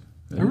sheds.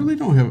 I really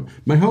don't have.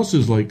 My house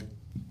is like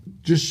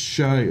just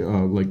shy,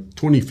 like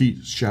 20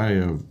 feet shy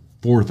of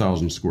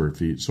 4,000 square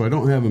feet. So I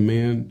don't have a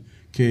man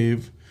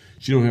cave.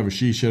 She don't have a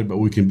she shed, but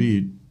we can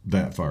be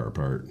that far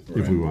apart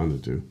if we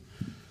wanted to.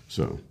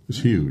 So it's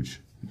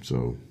huge.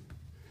 So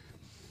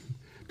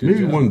maybe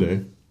job. one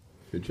day.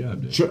 Good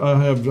job, Dave.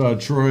 I have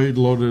Troy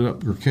loaded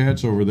up, her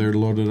cats over there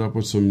loaded up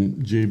with some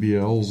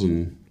JBLs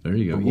and There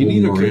you go. old You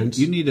need Marantz.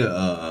 you need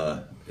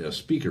a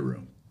speaker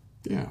room,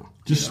 Yeah,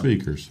 just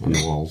speakers on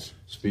the walls.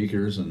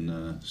 speakers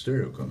and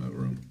stereo equipment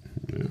room.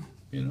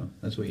 Yeah.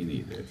 That's what you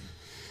need, Dave.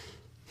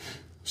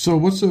 So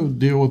what's the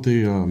deal with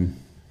the?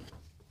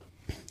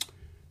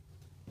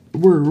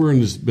 We're in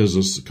this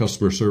business,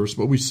 customer service,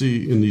 but we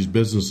see in these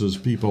businesses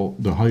people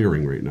the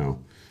hiring right now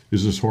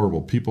is just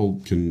horrible. People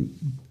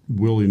can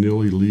willy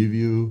nilly leave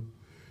you.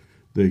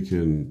 They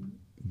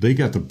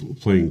got the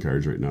playing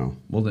cards right now.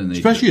 Well, then they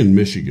especially in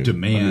Michigan,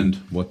 demand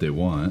what they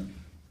want.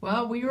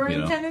 Well, we were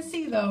in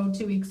Tennessee though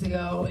 2 weeks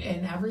ago,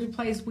 and every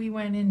place we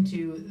went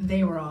into,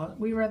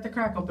 we were at the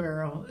Crackle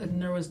Barrel,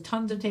 and there was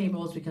tons of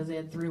tables because they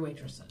had 3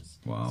 waitresses.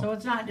 Wow. So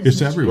it's not just It's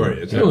Michigan. everywhere.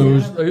 It's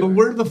everywhere. But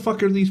where the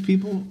fuck are these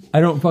people? I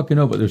don't fucking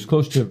know, but there's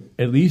close to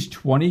at least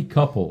 20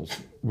 couples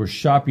were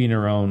shopping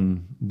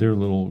around their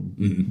little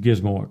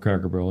gizmo at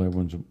Cracker Barrel.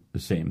 Everyone's the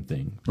same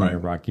thing. Buy a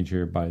Right. rocking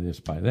chair, buy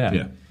this, buy that.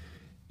 Yeah.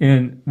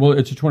 And, well,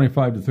 it's a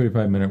 25 to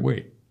 35 minute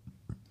wait.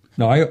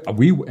 Now,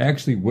 we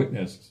actually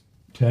witnessed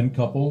 10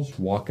 couples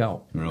walk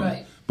out. Really?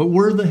 Right. But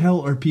where the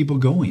hell are people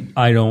going?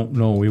 I don't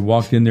know. We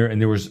walked in there,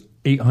 and there was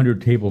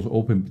 800 tables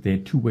open, but they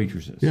had 2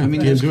 waitresses. Yeah. I mean,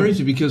 Can't that's do it.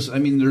 crazy because,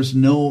 there's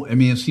no,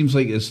 it seems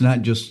like it's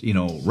not just,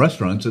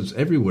 restaurants, it's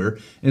everywhere.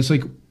 And it's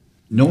like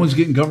no one's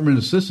getting government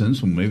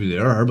assistance. Well, maybe they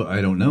are, but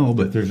I don't know.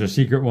 But There's a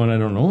secret one I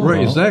don't know right,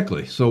 about.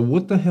 exactly. So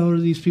what the hell are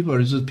these people?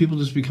 Is it people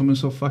just becoming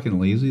so fucking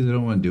lazy they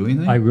don't want to do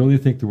anything? I really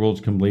think the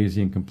world's come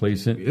lazy and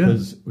complacent Yeah.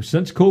 because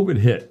since COVID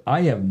hit,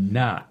 I have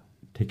not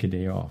taken a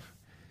day off.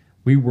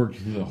 We worked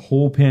through the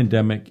whole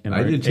pandemic in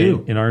I did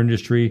too. in our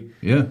industry.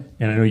 Yeah.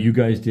 And I know you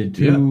guys did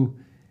too.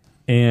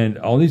 And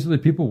all these other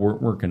people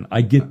weren't working.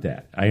 I get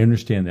that. I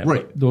understand that.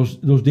 Right. Those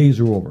days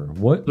are over.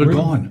 They're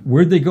gone.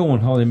 Where'd they go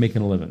and how are they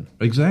making a living?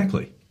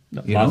 Exactly.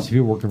 Lots of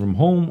people working from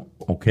home.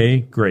 Okay,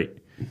 great.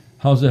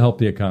 How's it help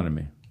the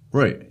economy?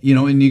 Right.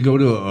 And you go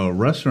to a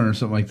restaurant or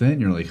something like that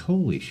and you're like,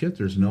 holy shit,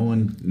 there's no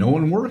one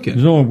working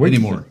There's no one waiting.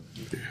 anymore.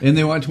 And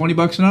they want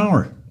 $20 an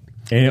hour.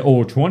 And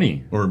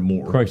 20 or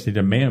more. Christ, they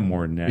demand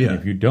more than that. Yeah. And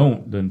if you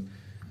don't, then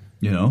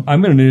I'm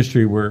I'm in an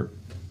industry where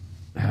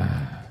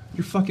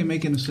you're fucking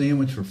making a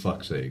sandwich for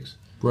fuck's sakes.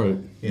 right?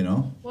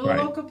 Well, Right.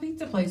 a local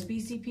pizza place,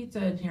 BC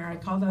Pizza in here, I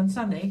called on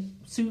Sunday,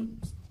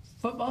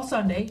 football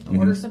Sunday,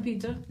 order some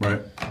pizza.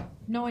 Right.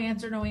 No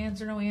answer.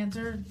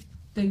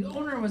 The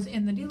owner was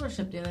in the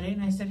dealership the other day,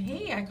 and I said,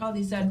 hey, I called.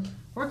 He said,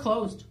 we're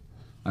closed.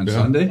 On Yeah.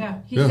 Sunday? Yeah,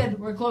 he Yeah. said,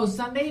 we're closed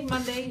Sunday,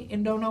 Monday,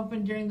 and don't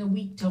open during the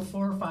week till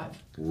 4 or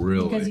 5.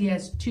 Really? Because he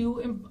has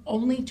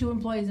only 2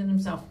 employees and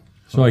himself.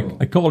 So I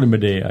called him a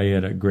day. I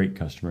had a great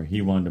customer.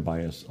 He wanted to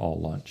buy us all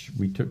lunch.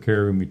 We took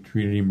care of him. We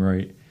treated him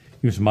right.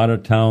 He was from out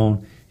of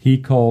town. He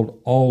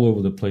called all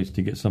over the place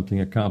to get something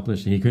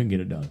accomplished, and he couldn't get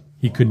it done.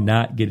 He could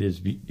not get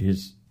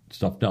his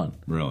stuff done.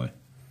 Really?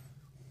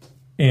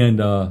 And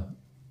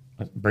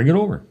bring it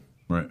over.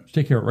 Right. Let's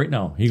take care of it right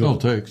now. He That's all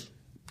goes, it takes.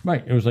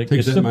 right. It was like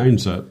Takes it's that simple.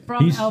 mindset.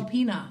 From He's-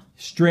 Alpena.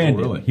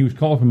 stranded. Oh, really? He was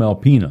called from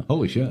Alpena,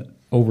 Holy shit.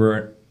 over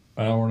an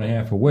hour and a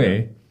half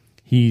away.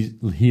 He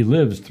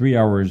lives 3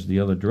 hours the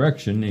other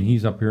direction, and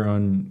he's up here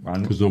on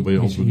 'Cause nobody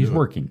else would he's do it.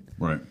 working.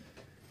 Right.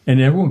 And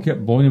everyone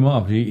kept blowing him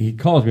off. He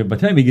calls me. By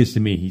the time he gets to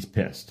me, he's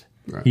pissed.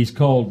 Right. He's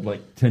called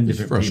like 10 He's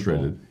different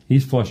frustrated. people.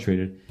 He's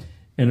frustrated.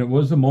 And it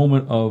was a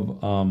moment of,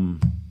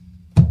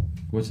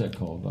 what's that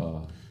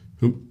called?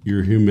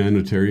 Your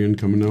humanitarian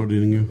coming out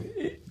in you?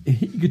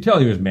 You could tell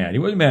he was mad. He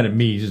wasn't mad at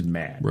me. He's just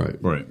mad. Right.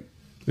 Right.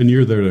 And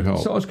you're there to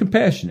help. So I was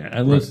compassionate.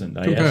 I listened.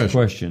 I Compassion. asked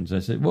questions. I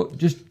said, well,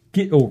 just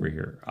get over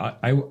here.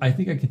 I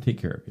think I can take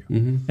care of you.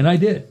 Mm-hmm. And I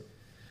did.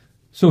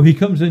 So he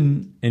comes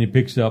in and he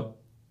picks up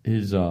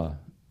his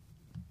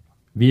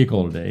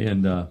vehicle today,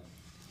 and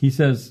he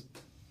says,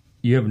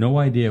 you have no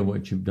idea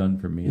what you've done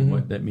for me and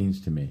what that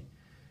means to me.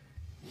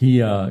 He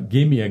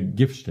gave me a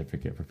gift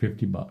certificate for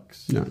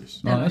 $50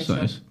 Nice. Oh, that's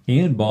nice.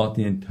 and bought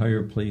the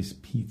entire place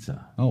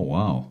pizza Oh,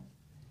 wow.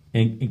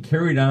 and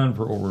carried on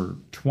for over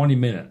 20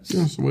 minutes.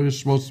 That's the way it's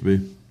supposed to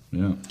be.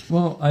 Yeah.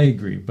 Well, I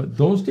agree, but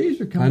those days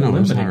are I kind of know,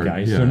 it's limited, hard.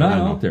 guys. Yeah, They're not I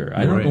know. out there. I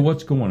You're don't right. know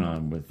what's going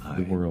on with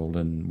the world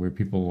and where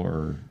people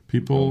are.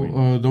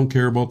 People don't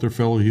care about their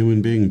fellow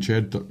human being.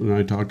 Chad and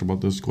I talked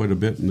about this quite a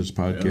bit in this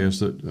podcast.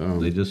 That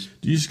They just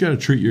you just got to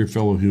treat your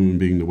fellow human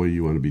being the way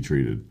you want to be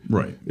treated.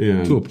 right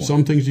And to a point.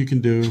 some things you can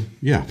do.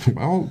 Yeah.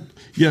 Well,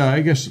 yeah,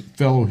 I guess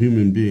fellow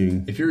human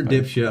being. If you're a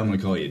dipshit, I'm going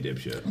to call you a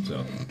dipshit.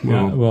 So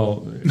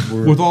Well,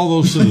 We're, with all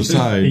those to the it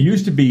side,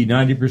 used to be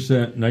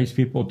 90% nice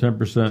people,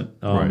 10%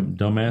 right.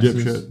 dumbasses.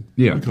 Dipshit.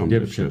 Yeah. We call 'em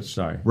Dipshits,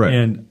 sorry. Right.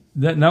 And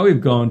that now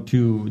we've gone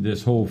to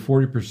this whole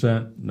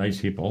 40% nice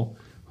people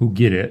who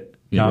get it.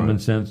 Yeah, Common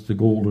right. sense, the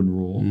golden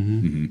rule.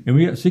 And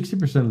we got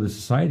 60% of the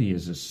society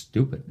is just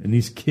stupid. And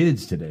these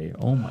kids today,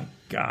 oh my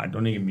God,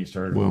 don't even get me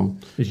started. Well-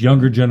 this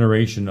younger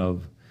generation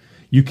of,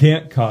 you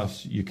can't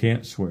cuss, you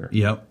can't swear.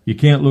 Yep. You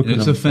can't look at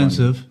It's them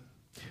offensive. funny.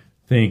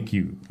 Thank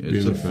you.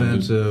 It's Being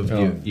offensive.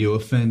 offended. You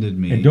offended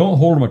me. And don't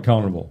hold them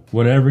accountable.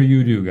 Whatever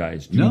you do,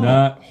 guys, do No.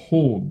 not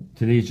hold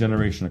today's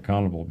generation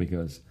accountable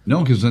because,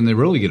 No, because then they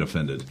really get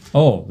offended.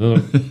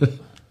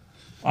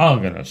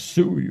 I'm going to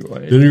sue you.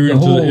 Then you're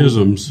into the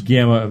isms.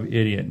 Gamma of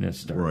idiotness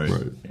starts.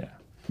 Right. Right. Yeah.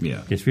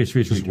 Yeah. It's Just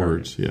retarded.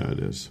 words. Yeah, it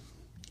is.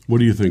 What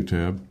do you think,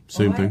 Tab?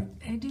 Same thing?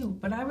 I do,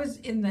 but I was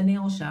in the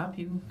nail shop.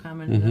 You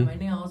commented on my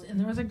nails, and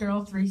there was a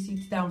girl 3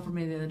 seats down from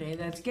me the other day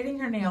that's getting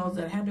her nails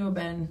that had to have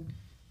been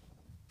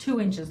 2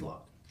 inches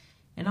long.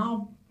 And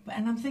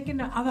I'm thinking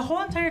the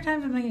whole entire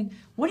time I'm thinking,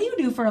 what do you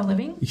do for a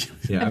living? Yeah,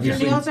 If your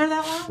obviously- nails are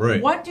that long,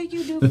 Right. what do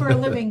you do for a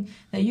living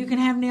that you can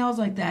have nails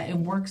like that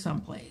and work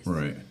someplace?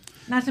 Right.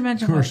 Not to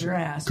mention wipe your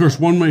ass. Of course,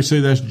 one might say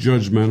that's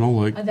judgmental.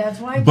 Like, That's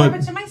why I but,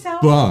 kept it to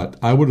myself. But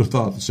I would have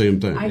thought the same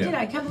thing. I did.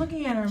 I kept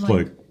looking at her. I'm It's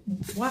like, like-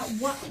 what?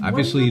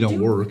 Obviously, what you do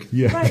don't work.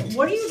 Yeah. Right.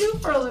 What do you do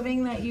for a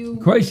living that you?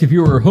 Christ, if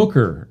you were a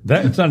hooker,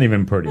 that's not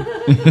even pretty.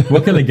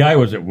 What kind of guy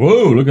was it?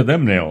 Whoa, look at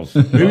them nails.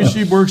 Maybe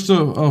she works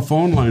the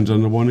phone lines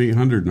on the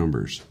 1-800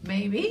 numbers.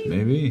 Maybe.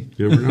 Maybe.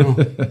 You never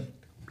know.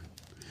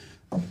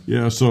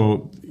 Yeah,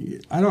 so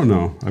I don't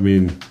know. I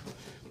mean,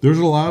 there's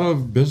a lot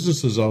of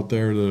businesses out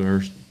there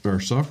that are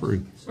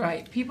suffering.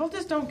 Right. People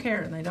just don't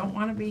care, and they don't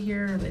want to be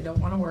here. They don't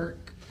want to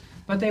work,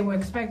 but they will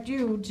expect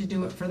you to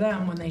do it for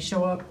them when they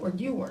show up or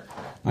you work.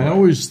 I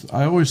always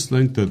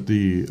think that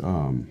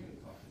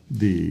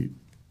the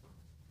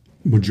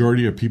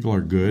majority of people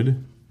are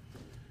good,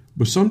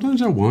 but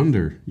sometimes I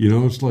wonder. You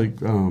know, it's like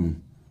Well-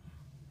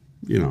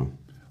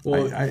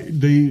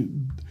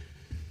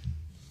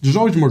 there's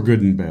always more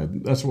good than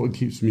bad. That's what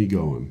keeps me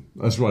going.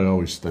 That's what I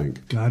always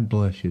think. God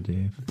bless you,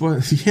 Dave.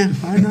 But yeah,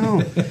 I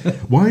know.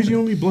 Why is he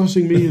only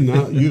blessing me and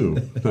not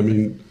you? I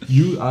mean,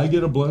 I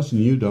get a blessing,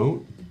 you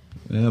don't.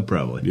 Yeah,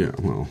 probably. Yeah,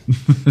 well,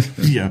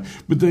 yeah,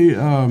 but they,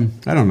 I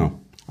don't know.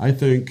 I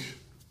think,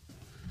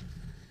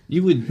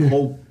 You would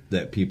hope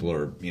that people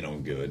are,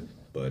 good,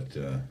 but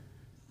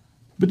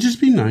but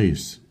just be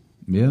nice.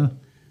 yeah.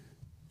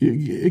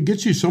 It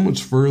gets you so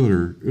much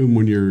further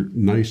when you're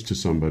nice to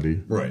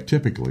somebody. Right.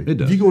 Typically, It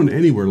does. if you go in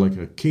anywhere like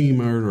a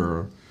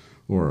Kmart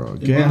or a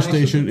gas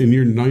station and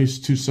you're nice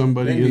to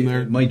somebody in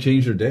there, It might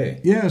change their day.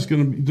 yeah,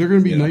 they're gonna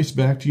be Yeah. nice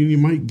back to you. And you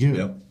might get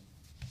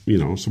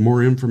Yep. some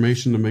more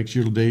information that makes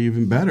your day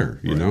even better.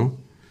 You Right. know,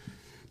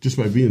 just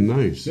by being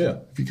nice. Yeah.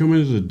 If you come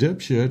in as a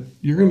dipshit,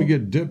 you're gonna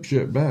get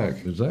dipshit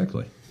back.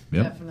 Exactly.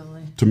 Yep.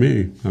 Definitely. To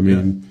me, I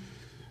mean,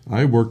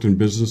 I worked in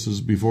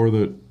businesses before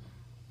that.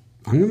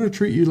 I'm going to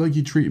treat you like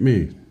you treat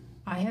me.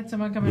 I had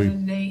someone come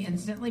in today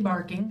instantly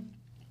barking,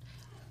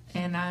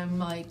 and I'm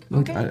like,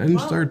 okay, I didn't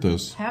well, start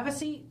this. Have a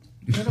seat.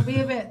 It'll be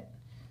a bit.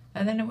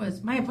 And then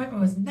my appointment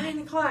was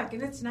 9:00,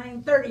 and it's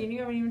 9:30, and you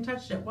haven't even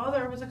touched it. Well,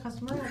 there was a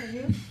customer ahead of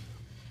you.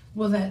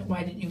 Well,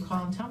 why didn't you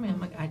call and tell me?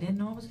 I'm like, I didn't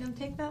know it was going to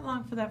take that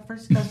long for that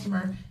first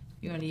customer.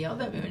 You would have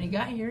yelled at me when you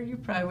got here, you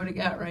probably would have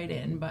got right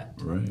in. But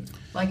Right.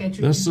 like I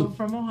treat That's people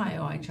from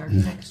Ohio, I charge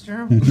an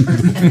extra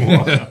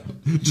percentage.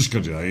 Just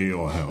because I hate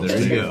Ohio. There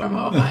you They're go. from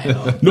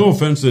Ohio. No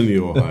offense to any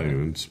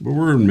Ohioans, but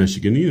we're in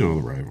Michigan. You know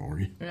the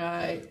rivalry.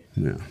 Right.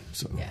 Yeah.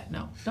 So Yeah,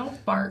 no.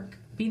 Don't bark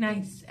Be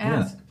nice.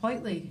 Ask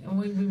politely, and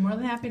we'd be more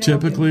than happy to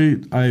Typically,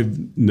 help you.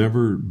 I've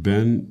never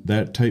been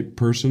that type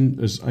person.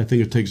 I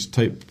think it takes a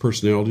type of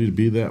personality to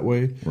be that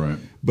way. Right.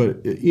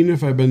 But even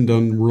if I've been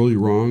done really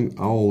wrong,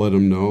 I'll let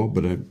them know.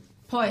 But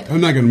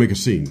I'm not going to make a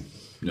scene.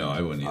 No,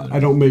 I wouldn't either. I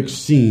don't make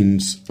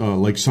scenes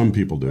like some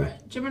people do.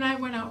 Right. Jim and I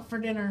went out for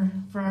dinner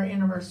for our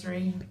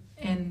anniversary,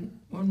 and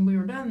when we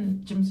were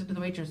done, Jim said to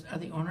the waitress, "Are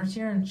the owners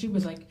here?" And she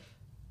was like,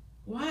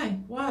 "Why?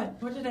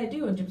 What did I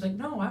do?" And Jim's like,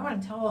 "No, I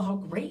want to tell how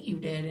great you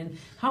did and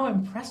how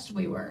impressed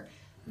we were."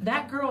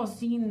 That girl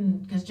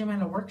seen, because Jim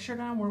had a work shirt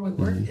on where we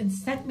worked, and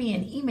sent me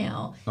an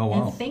email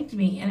and thanked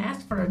me and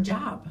asked for a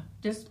job.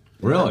 Just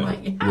really?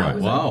 Like, yeah, right.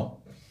 Wow.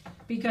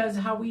 Because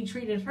how we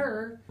treated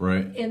her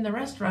right. in the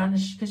restaurant,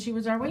 because she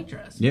was our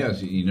waitress. Yeah,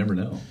 you never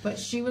know. But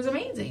she was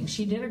amazing.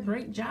 She did a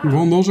great job.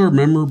 Well, and those are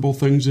memorable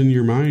things in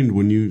your mind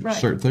when you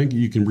start thinking.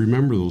 You can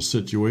remember those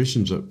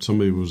situations that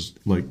somebody was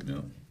like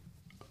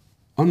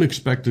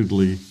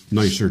unexpectedly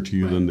nicer to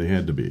you than they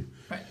had to be.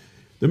 Right.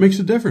 That makes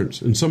a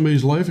difference. In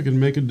somebody's life, it can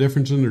make a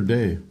difference in their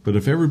day. But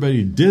if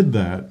everybody did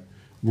that,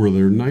 where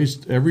they're nice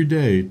every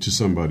day to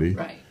somebody,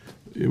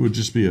 it would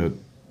just be a...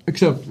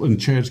 Except in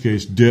Chad's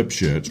case,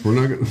 dipshits. We're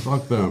not going to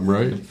fuck them,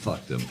 right?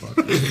 Fuck them.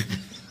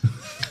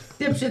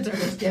 Dipshits are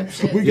just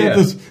dipshits. We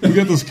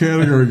got this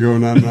category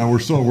going on now. We're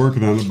still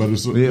working on it, but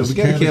it's we got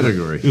a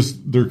category.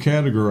 They're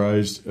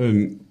categorized,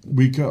 and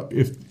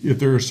if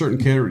they're a certain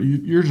category,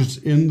 you're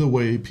just in the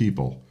way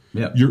people.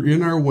 Yeah. You're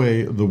in our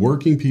way. The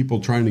working people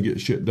trying to get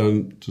shit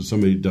done to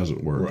somebody who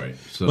doesn't work. Right.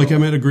 So, like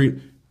I'm at a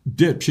green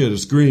dipshit.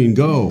 It's green.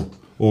 Go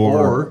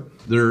or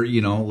they're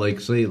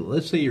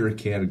let's say you're a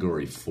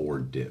category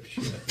 4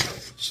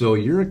 dipshit. So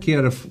you're a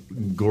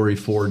category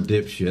 4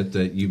 dipshit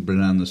that you've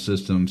been on the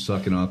system,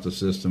 sucking off the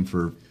system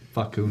for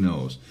who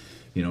knows,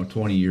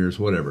 20 years,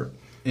 whatever.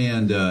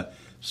 And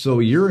so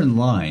you're in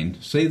line.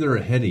 Say they're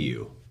ahead of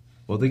you.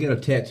 Well, they got a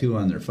tattoo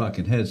on their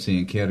fucking head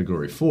saying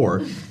category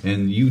 4,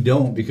 and you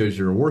don't because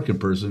you're a working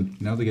person.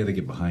 Now they got to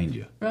get behind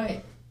you.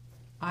 Right.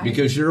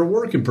 Because you're a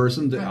working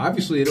person,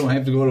 obviously you don't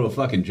have to go to a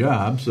fucking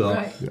job, so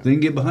they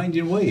can get behind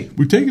you and wait.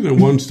 We've taken it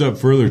one step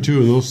further,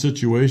 too, in those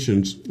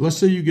situations. Let's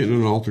say you get in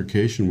an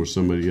altercation with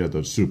somebody at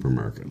the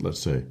supermarket, let's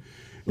say,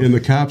 and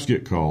the cops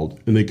get called,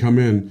 and they come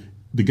in.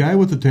 The guy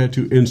with the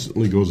tattoo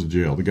instantly goes to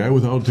jail. The guy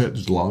without a tattoo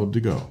is allowed to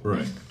go.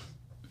 Right.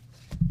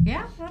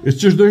 Yeah.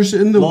 It's just there's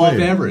in the law way.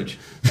 of average.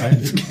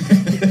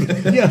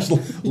 Yes,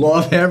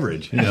 law of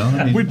average.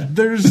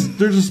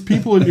 There's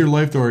people in your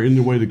life that are in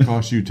the way to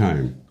cost you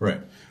time. Right.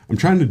 I'm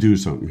trying to do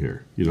something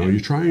here. You're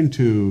trying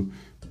to,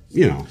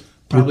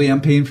 Probably I'm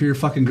paying for your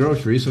fucking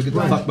groceries, so get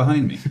the fuck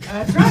behind me.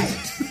 That's right.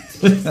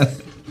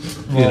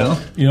 Well,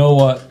 you know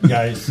what,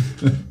 guys?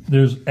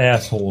 There's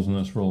assholes in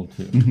this world,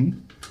 too. Mm-hmm.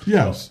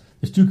 Yes.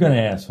 There's two kind of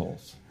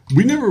assholes.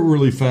 We never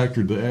really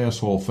factored the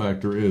asshole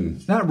factor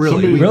in. Not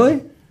really.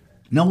 Really?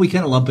 No, we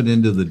kind of lump it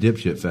into the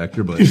dipshit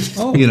factor, but, It's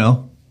a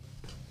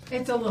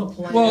little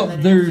politer Well,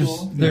 than there's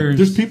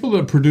There's people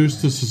that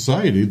produce the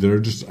society that are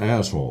just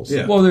assholes.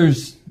 Yeah. Well,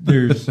 there's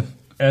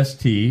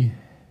ST.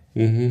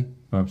 Mm-hmm.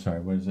 Oh, I'm sorry.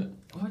 What is it?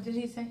 What did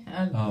he say?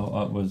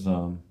 It was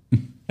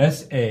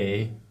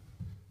SA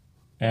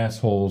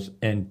assholes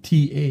and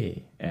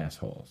TA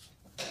assholes.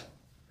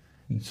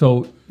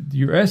 So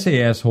your SA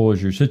asshole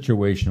is your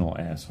situational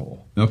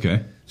asshole.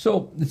 Okay.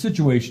 So the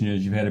situation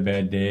is you've had a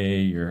bad day.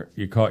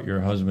 You caught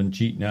your husband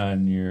cheating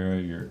on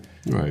your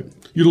right.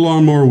 Your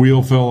lawnmower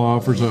wheel fell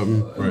off or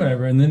something.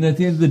 Whatever. And then at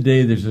the end of the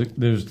day,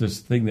 there's this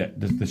thing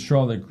the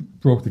straw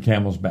that broke the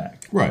camel's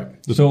back. Right.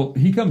 So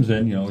he comes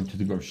in, to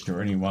the grocery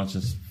store and he wants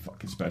this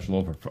fucking special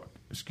loaf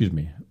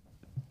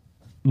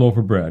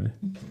of bread,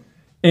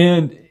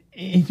 and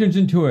he turns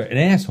into an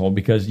asshole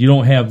because you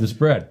don't have this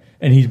bread.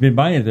 And he's been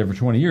buying it there for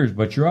 20 years,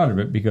 but you're out of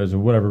it because of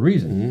whatever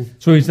reason. Mm-hmm.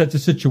 So that's a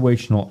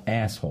situational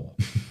asshole.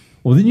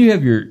 Well, then you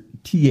have your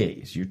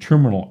TAs, your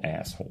terminal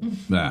assholes.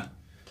 Nah.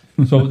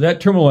 So that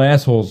terminal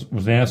asshole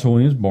was an asshole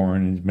when he was born,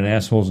 and he's been an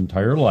asshole his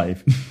entire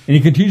life. And he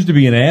continues to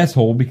be an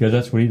asshole because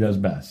that's what he does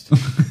best.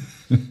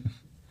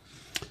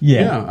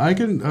 Yeah, I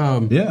can...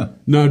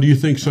 Now, do you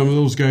think some of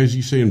those guys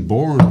you saying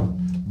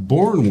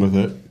born with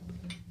it,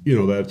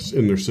 that's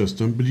in their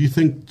system, but do you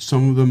think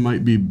some of them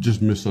might be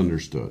just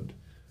misunderstood?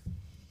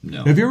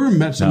 No. Have you ever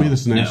met somebody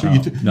that's an asshole?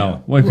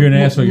 No. Well, if you're an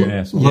asshole, you're an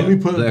asshole. Let me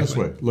put it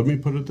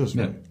this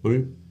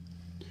way.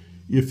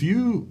 If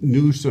you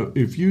knew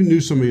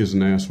somebody as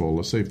an asshole,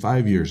 let's say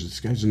 5 years,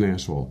 this guy's an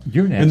asshole.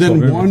 You're an asshole.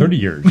 And then 30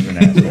 years, you're an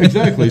asshole.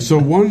 Exactly. So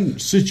one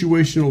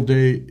situational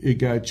day, it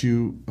got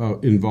you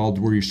involved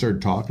where you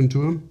started talking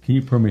to him. Can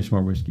you pour me some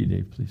more whiskey,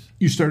 Dave, please?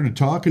 You started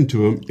talking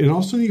to him, and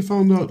all of a sudden you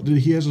found out that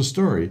he has a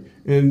story,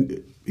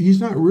 and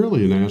he's not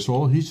really an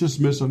asshole. He's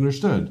just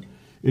misunderstood.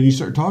 And you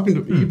start talking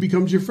to him, he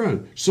becomes your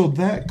friend. So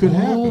that could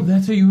happen. Oh,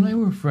 that's how you and I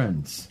were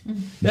friends.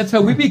 That's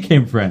how we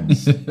became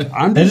friends.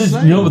 I'm just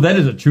saying. That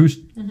is a true...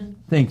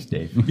 Thanks,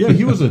 Dave. Yeah,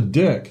 he was a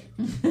dick.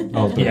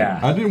 Oh, yeah.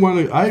 I didn't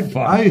want to...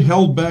 I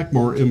held back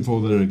more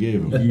info than I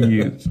gave him.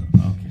 Okay.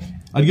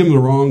 I'd give him the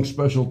wrong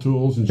special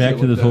tools and back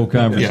shit to this like whole that.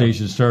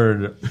 conversation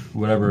started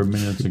whatever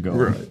minutes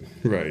ago.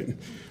 Right.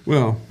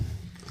 Well...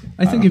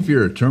 I think if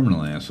you're a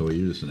terminal asshole,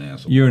 you're just an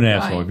asshole. You're an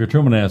asshole. Right. If you're a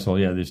terminal asshole,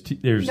 yeah,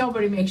 there's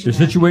Nobody makes you there's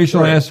happy.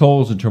 situational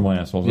assholes and terminal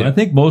assholes. Yeah. And I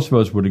think most of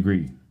us would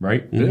agree,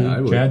 right? Yeah, I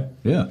would. Chad?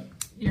 Yeah.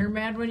 You're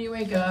mad when you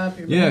wake up.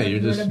 You're Yeah, mad when you're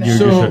you go just- to bed. you're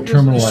just a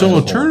terminal So asshole.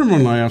 a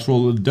terminal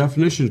asshole, the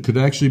definition could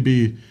actually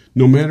be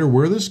no matter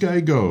where this guy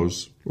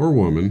goes or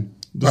woman,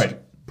 this Right.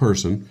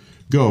 person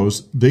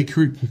goes, they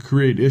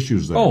create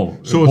issues there. Oh,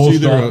 so post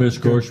it's either office,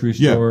 grocery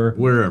store.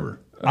 Wherever.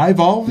 I've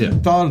always Yeah.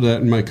 thought of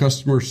that in my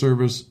customer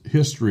service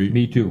history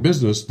Me too.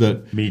 business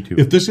that Me too.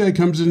 if this guy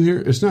comes in here,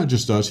 it's not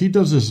just us. He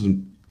does this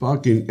in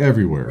fucking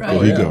everywhere Right.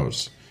 that he yeah.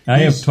 goes. I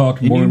have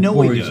talked and more you know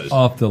he employees does.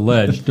 off the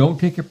ledge. Don't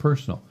take it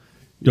personal.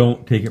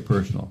 Don't take it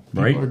personal,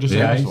 right? People are just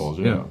guys? assholes,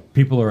 yeah. Yeah.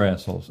 People are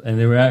assholes, and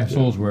they're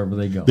assholes wherever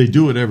they go. They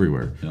do it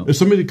everywhere. Yep. If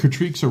somebody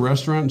critiques a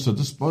restaurant and said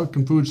this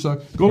fucking food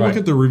sucks, go Right. look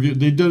at the review.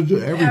 They do it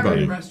to everybody.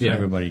 Every restaurant. Yeah.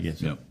 Everybody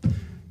gets it. Yeah.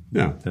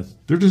 Yeah, That's-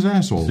 they're just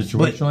assholes.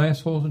 Situational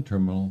assholes and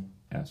terminal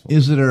assholes.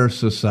 Is it our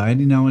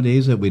society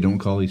nowadays that we don't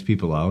call these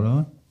people out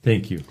on?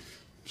 Thank you.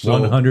 So-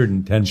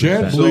 110%.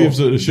 Chad believes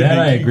that it should That be.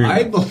 I agree.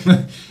 I with. be-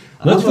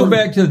 Let's go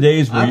back to the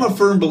days where I'm a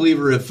firm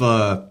believer if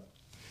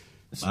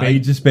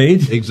spades a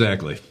spade.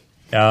 exactly.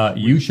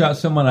 You shot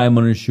someone, I'm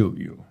going to shoot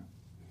you.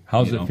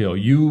 How's You it know. feel?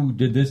 You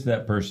did this to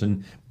that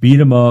person, beat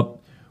them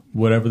up,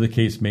 whatever the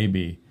case may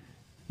be.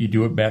 You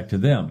do it back to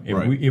them.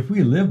 Right. If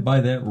we lived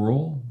by that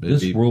rule, It'd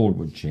this be- world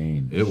would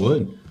change. It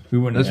would. We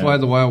wouldn't That's have- why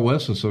the Wild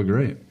West was so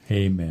great.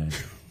 Amen.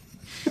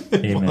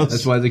 Amen.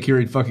 That's why they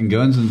carried fucking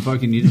guns and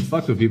fucking you didn't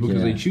fuck with people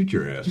because Yeah. they'd shoot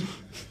your ass.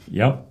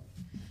 Yep.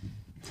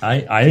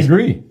 I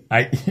agree.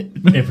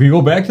 If we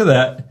go back to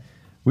that,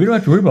 we don't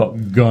have to worry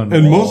about gun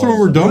And most of them laws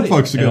were dumb Right.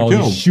 fucks that and got all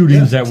killed. these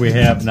shootings that we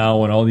have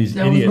now and all these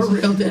Those idiots. were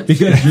real dips.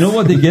 Because you know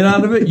what they get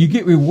out of it? You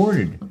get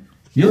rewarded.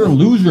 You're a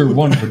loser,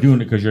 one, for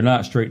doing it because you're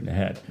not straight in the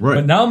head. Right.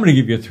 But now I'm going to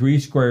give you 3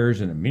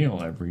 squares and a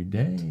meal every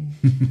day.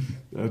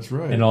 That's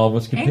right. And all of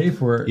us can pay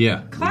for it. Yeah,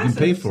 you can Classes,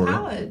 pay for it.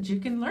 college, you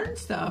can learn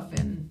stuff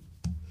and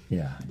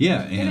Yeah.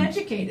 Yeah, get and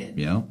educated.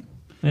 yeah,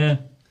 Yeah.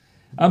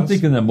 I'm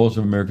thinking that most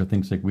of America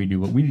thinks like we do,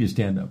 but we need to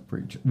stand up for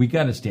each. We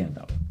got to stand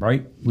up,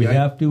 right? We Yeah.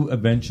 have to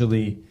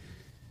eventually.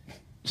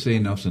 say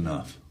enough's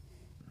enough.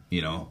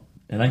 You know,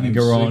 And I can I'm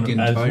go on. sick and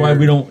That's why tired.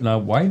 we don't. Now,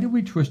 why do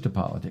we twist to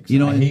politics? You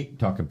know, I hate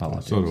talking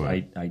politics. So do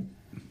I.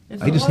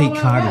 It's I the just Wild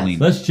hate Wild coddling.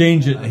 West. Let's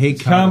change it. I hate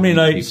It's comedy coddling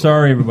night. people.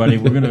 Sorry, everybody.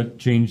 We're gonna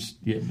change.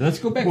 Yeah, let's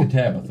go back to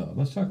Tabitha.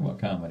 Let's talk about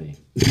comedy.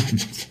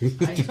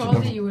 I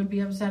told you you would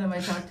be upset if I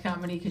talked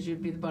comedy because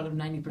you'd be the butt of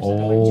 90% of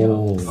my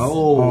jokes.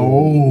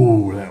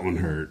 Oh, that one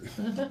hurt.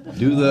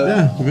 do the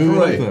Yeah, we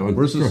like that one.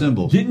 Where's the Sure.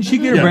 symbols? Didn't she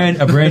get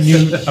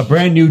a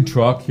brand new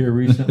truck here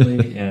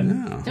recently?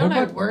 And Don't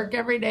I work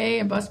every day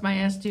and bust my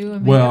ass too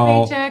and make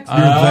Well, paychecks? you're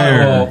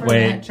there. For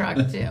Wait. that truck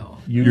too.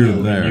 you You're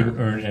do. there. You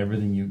earn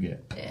everything you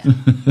get Yeah.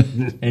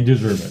 and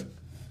deserve it,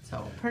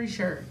 So pretty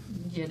sure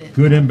you get it.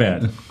 good and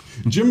bad.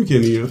 Jim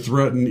Kinney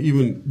threatened,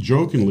 even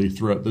jokingly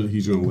threatened that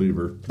he's going to leave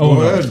her. Oh,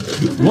 Go no.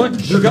 ahead.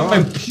 What? She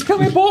got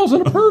my balls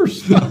in a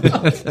purse.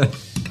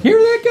 Hear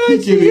that,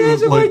 guys? He He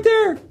has it like- right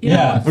there. You know,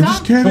 Yeah, I'm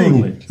just kidding.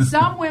 totally.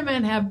 Some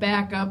women have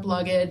backup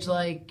luggage,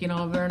 like, you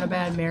know, if they're in a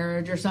bad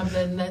marriage or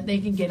something that they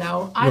can get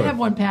out. I Right. have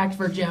one packed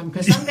for Jim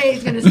because someday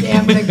he's going to say,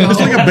 I'm going to go.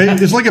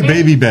 It's like a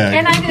baby bag.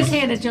 And I just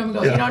hand it to him and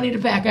go, you don't need to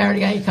pack. I already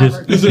got you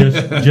covered.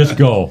 Just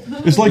go.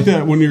 It's like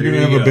that when you're going to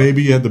Here you have a go.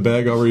 baby, you had the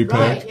bag already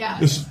Right, packed. yeah.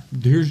 Here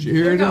There it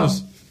you go.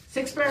 is.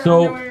 6 pair of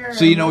So- underwear.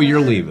 So you know you're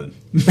whatever. leaving.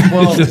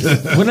 Well,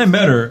 when I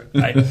met her,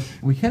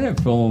 we kind of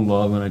fell in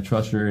love, and I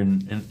trust her.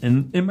 And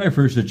in my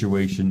first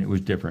situation, it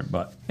was different.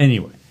 But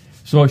anyway,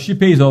 so she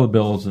pays all the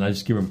bills, and I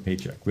just give her a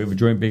paycheck. We have a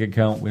joint bank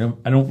account.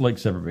 I don't like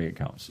separate bank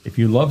accounts. If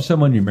you love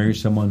someone, you marry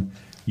someone,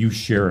 you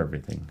share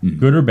everything,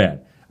 good or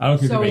bad. I don't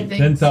care So if he you make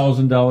thinks-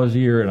 $10,000 a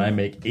year and I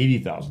make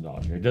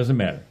 $80,000 a year. It doesn't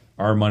matter.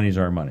 Our money's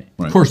our money.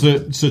 Of course,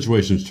 the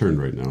situation's turned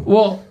right now.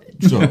 Well,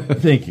 So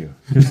thank you.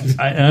 'Cause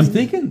I'm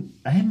thinking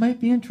I might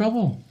be in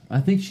trouble. I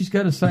think she's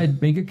got a side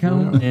bank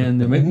account, and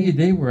there might be a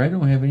day where I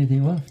don't have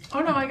anything left. Oh,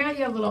 no, I got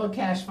you a little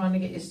cash fund to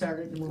get you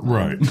started. And move on.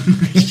 right,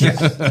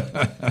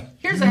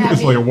 Here's a happy,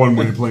 it's like a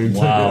one-way plane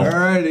Wow. ticket.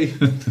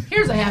 Alrighty,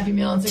 here's a happy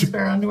meal and 6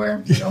 pair of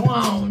underwear. Go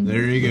on.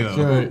 there you go.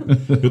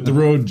 That's right. Hit the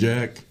road,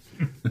 Jack.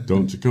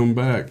 Don't you come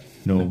back.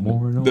 No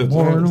more, no That's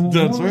more, right. no more.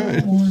 That's no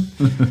right. more.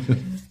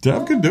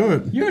 Deb can do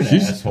it. You're an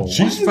she's, asshole.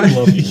 She's Why do you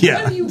love me? feisty.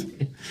 Why Yeah, do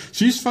you-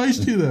 she's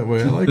feisty that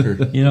way. I like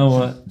her. You know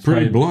what? It's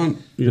Pretty probably blunt.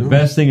 You The know?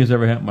 best thing that's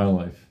ever happened in my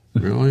life.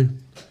 Really?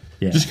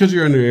 Yeah. Just because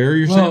you're on the air,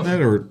 you're Well, saying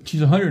that, or she's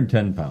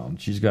 110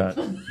 pounds. She's got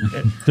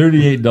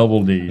 38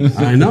 double D's.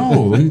 I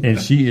know them. And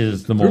she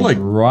is the They're most like-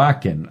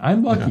 rocking.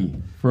 I'm lucky.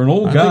 For an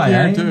old I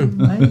guy. think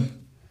you are, too.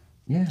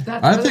 Yeah.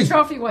 That's I where think- the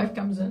trophy wife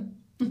comes in.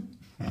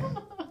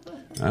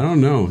 I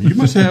don't know. You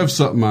must have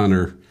something on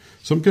her.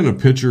 Some kind of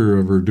picture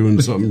of her doing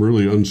something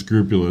really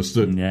unscrupulous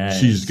that Nice.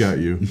 she's got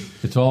you.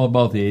 It's all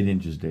about the 8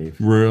 inches, Dave.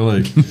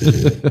 Really?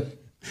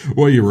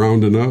 What, you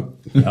rounding up?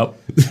 Yep.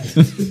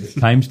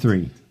 Times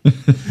 3.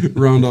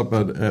 Round up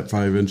at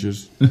 5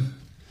 inches.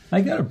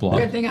 I got a block.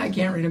 Good thing I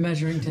can't read a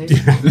measuring tape.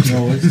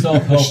 No, it's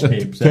self-help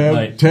tapes at Tab-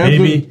 night. tab-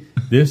 Baby,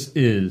 This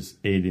is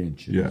 8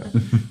 inches. Yeah.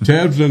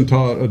 Tab's been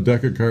taught a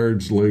deck of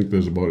cards length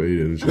is about 8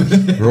 inches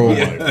her whole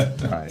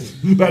life. Right.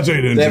 That's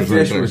 8 inches. That fish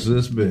right there. was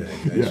this big.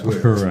 I swear.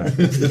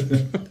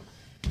 Correct.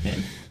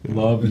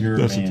 Love your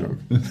That's man. a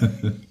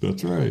joke.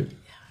 That's right.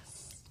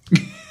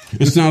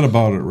 It's not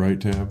about it, right,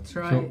 Tab? That's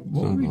right. So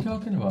what were we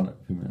talking about a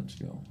few minutes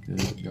ago?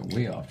 We got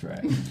way off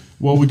track.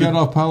 Well, we got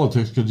off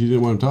politics because you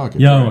didn't want to talk.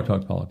 Yeah, I don't want to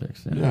talk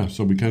politics. Yeah,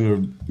 so we kind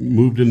of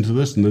moved into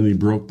this, and then he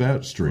broke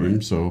that stream.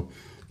 Right. So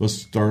let's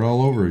start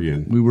all over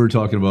again. We were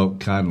talking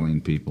about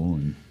coddling people,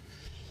 and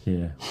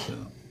Yeah.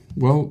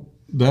 Well,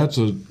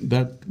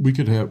 we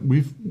could have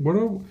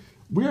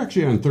we're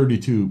actually on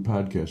 32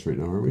 podcasts right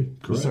now, aren't we?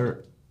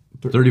 Correct.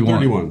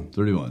 31.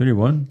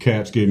 31?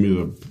 Cats gave me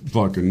the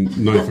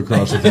fucking knife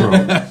across the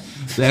throat.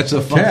 that's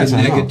a fucking Cats,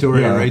 I know.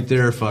 negatory Yeah. right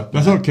there. Fuck.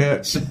 That's how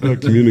cats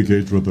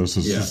communicates with us.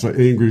 It's just like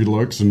angry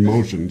looks and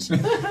motions.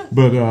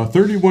 But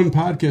 31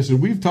 podcasts,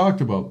 and we've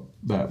talked about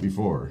that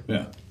before.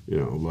 Yeah. You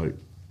know, like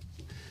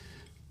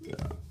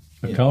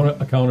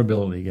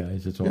Accountability,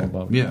 guys. It's all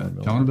about Yeah,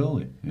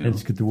 accountability. You know? And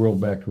let's get the world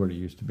back to what it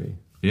used to be.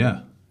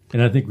 Yeah.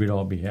 And I think we'd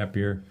all be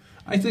happier.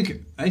 I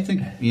think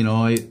you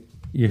know,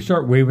 You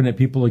start waving at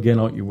people again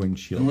out your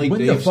windshield. Like when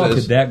Dave the fuck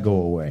says- did that go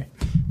away?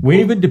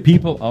 Waving to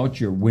people out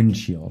your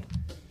windshield.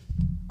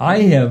 I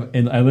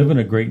live in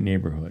a great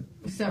neighborhood.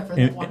 Except for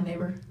that one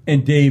neighbor.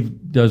 And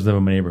Dave does live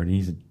in my neighborhood.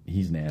 And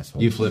he's an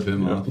asshole. you flip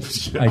him off.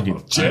 I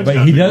do.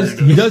 But he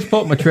does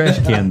pull up my trash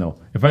can though.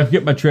 If I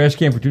forget my trash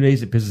can for 2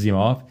 days, it pisses him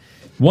off.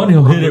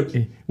 He'll hit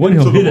it.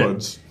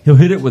 He'll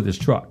hit it with his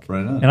truck.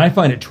 Right on. And I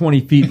find it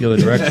 20 feet the other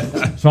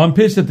direction. So I'm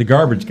pissed at the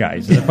garbage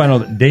guys, and I find out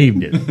that Dave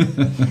did.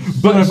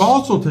 But I've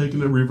also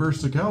taken a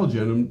reverse psychology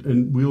on him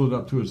and wheeled it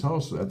up to his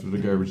house after the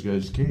garbage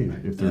guys came,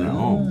 if they're not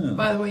home.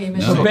 By the way, you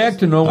missed So back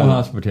to normal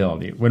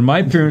hospitality. When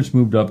my parents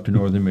moved up to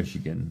northern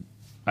Michigan,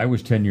 I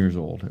was 10 years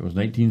old. It was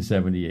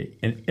 1978.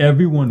 And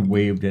everyone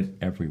waved at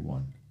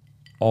everyone.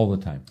 All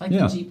the time. Like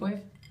Yeah. the Jeep Wave?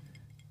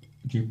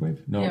 Jeep wave?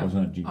 No, it was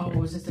not a Jeep wave. Oh,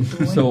 was it the cool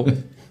wave?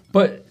 So,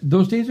 but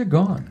those days are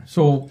gone.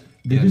 So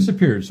they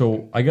disappeared.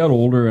 So I got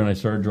older and I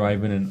started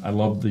driving, and I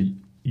love the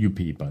UP.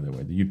 By the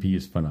way, the UP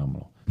is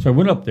phenomenal. So I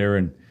went up there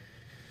and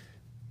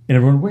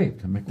everyone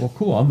waved. I'm like, well,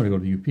 cool. I'm going to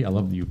go to the UP. I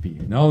love the UP.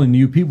 Now in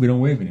the UP, we don't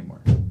wave anymore.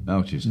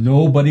 Oh, Jesus.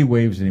 Nobody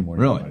waves anymore.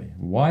 to Really? anybody.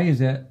 Why is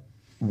that?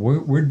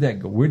 Where did that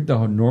go? Where'd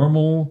the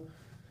normal?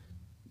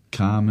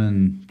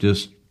 Common,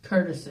 just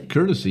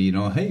courtesy. you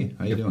know, hey,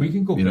 how you doing? We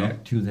can go you back know?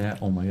 to that.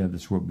 Oh my God,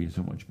 this world would be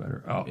so much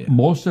better. Yeah.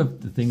 Most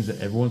of the things that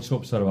everyone's so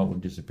upset about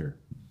would disappear.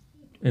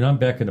 And I'm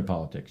back into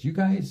politics. You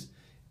guys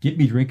get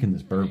me drinking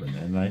this bourbon,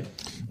 and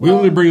We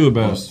only bring the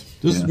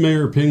best. This is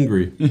Mayor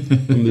Pingree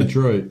from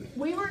Detroit,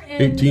 We were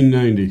in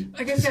 1890.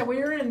 Like I said, we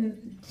were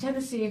in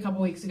Tennessee a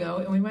couple weeks ago,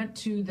 and we went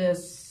to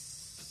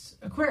this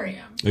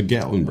aquarium. At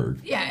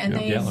Gatlinburg. Yeah, and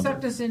they Gatlinburg.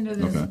 sucked us into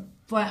this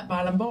flat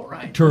bottom boat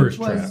ride. Tourist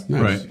which was, trap.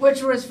 Nice. Right.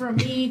 Which was from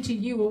me to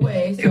you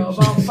away, so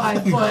about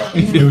 5 foot.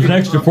 it was an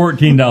extra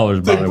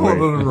 $14, by the way,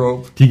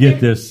 rope. to get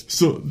this.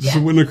 So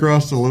went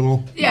across the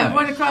little, Yeah,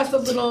 went across the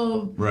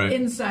little Right.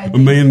 inside. a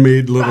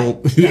man-made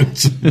little. Right. Yeah.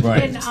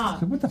 Right.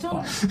 And What the so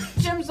fuck?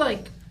 Jim's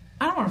like,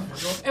 I don't want to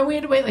forgo. And we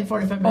had to wait like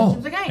 45 minutes. Oh,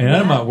 Jim's like, I ain't and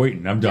I'm mad. not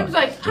waiting. I'm done. Jim's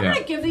like, I'm Yeah.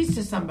 going to give these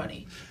to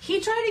somebody.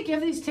 He tried to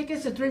give these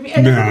tickets to 3 people.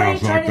 And Nah, everybody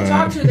fuck tried to that.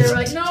 talk to. They were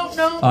like,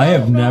 no. I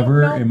have no,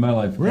 never no. in my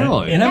life.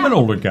 Really? And I'm an Yeah.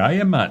 older guy.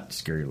 I'm not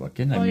scary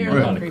looking. I Oh, mean, you're I'm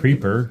not not a creepy.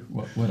 creeper.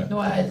 Whatever. No,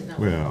 I didn't know.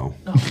 Well,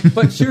 No.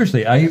 But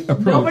seriously, I approach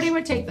Nobody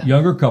would take them.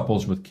 younger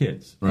couples with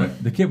kids. Right.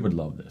 The kid would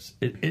love this.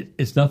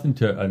 It's nothing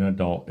to an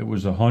adult. It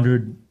was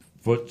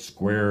 100-foot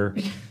square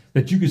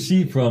that you could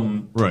see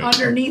from Right.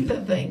 Underneath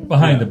the thing.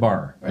 behind the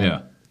bar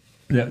Yeah.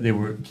 that they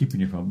were keeping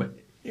you from. But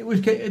it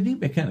was kind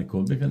of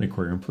cool. They're an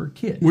aquarium for a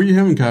kid. were you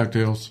having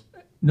cocktails?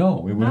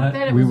 No, we were Not not.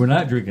 that it We was- were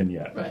not drinking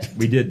yet. Right.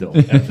 We did though.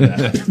 After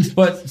that.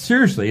 But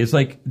seriously, it's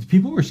like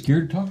people were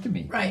scared to talk to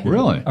me. Right.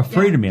 Really?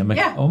 Afraid Yeah. of me. I'm like,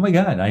 Yeah. oh my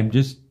God, I'm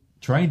just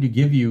trying to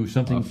give you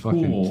something A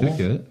fucking cool.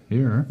 ticket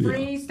here.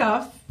 Free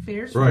stuff.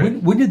 Fierce. Right.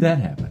 When did that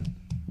happen?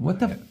 What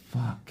the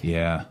fuck?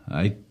 Yeah,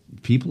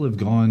 people have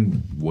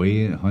gone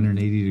way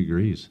 180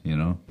 degrees, you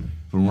know,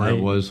 from where it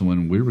was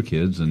when we were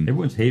kids, and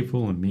Everyone's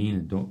hateful and mean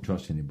and don't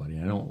trust anybody.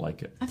 I don't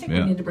like it. I think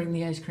Yeah. we need to bring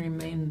the ice cream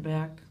man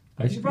back.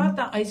 Ice If you cream? brought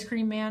the ice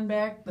cream man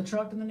back, the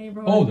truck in the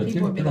neighborhood, Oh, the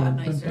people would be a lot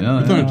nicer. Yeah.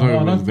 I thought you were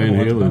talking about Van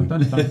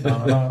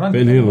Halen.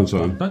 Van Halen's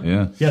son.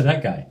 Yeah. Yeah,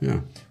 that guy. Yeah.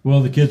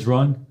 Well, the kids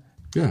run.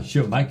 Yeah.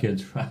 Shit, my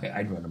kids,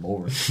 I'd run them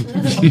over.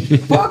 Fuck you,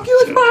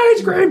 it's my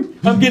ice cream.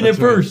 I'm getting it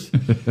first.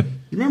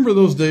 You remember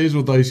those days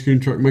with the ice cream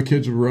truck? My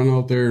kids would run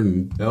out there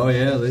and Oh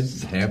yeah, they're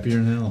happier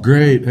than hell.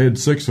 great. I had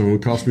 6 of them.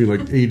 It cost me like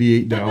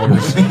 $88 on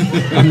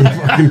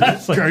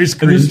the fucking ice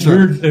cream This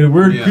truck.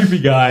 weird Yeah. creepy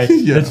guy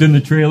that's in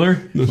the trailer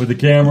with the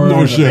camera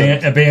No and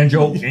shit. a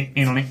banjo. Yeah.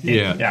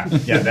 yeah,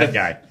 that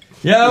guy.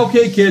 Yeah,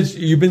 okay, kids,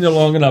 you've been there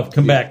long enough.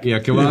 Come back. Yeah,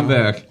 come on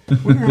back. I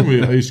wonder how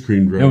many ice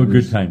cream They drivers were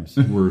good times,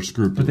 were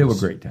scrupulous. but they were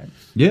great times.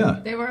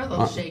 Yeah, They were a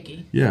little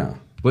shaky. Yeah.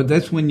 but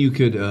that's when you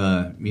could,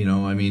 you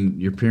know, I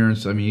mean, your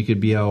parents. I mean, you could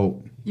be out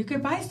You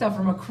could buy stuff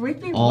from a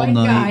creepy All white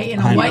night. guy in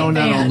a I white know,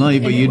 not van. all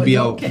night, but and it you'd was be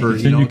out okay. for-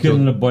 Then you get so-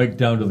 on a bike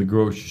down to the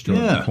grocery store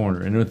in Yeah. the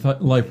corner,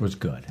 and life was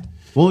good.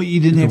 Well, you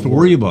didn't have to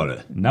worry about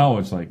it. Now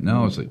it's like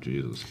Now it's like,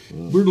 Jesus.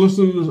 We're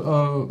listening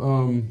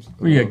to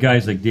we got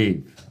guys like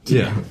Dave.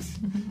 Yeah.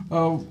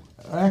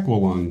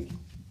 Aqualung.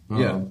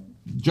 Yeah.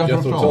 Jethro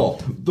Jethro Tull.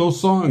 Tull.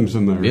 Those songs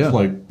in there. Yeah. It's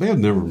like, they'd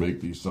never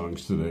make these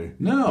songs today.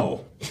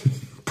 No.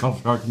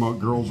 Talking about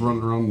girls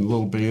running around in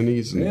little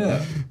panties. And Yeah.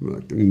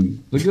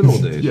 fucking- The good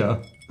old days. Yeah.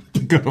 The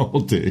good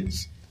old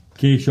days. In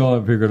case y'all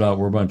have figured out,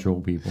 we're a bunch of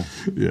old people.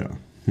 Yeah.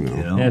 You know.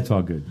 You know? Yeah, it's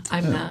all good.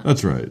 I'm not.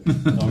 That's right.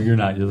 No, you're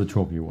not. You're the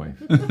trophy wife.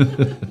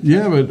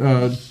 Yeah,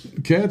 but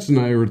Katz and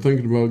I were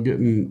thinking about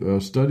getting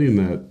studying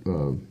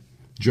that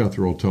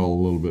Jethro Tull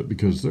a little bit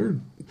because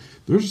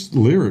there's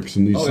lyrics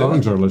in these Oh, yeah.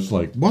 songs are just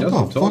like, what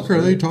Jethro the Tull's fuck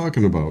are they great.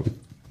 talking about?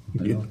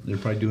 You know, they're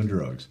probably doing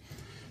drugs.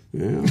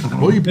 Yeah.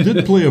 Well, you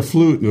did play a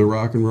flute in a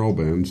rock and roll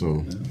band,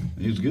 so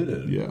He was good at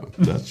it. yeah,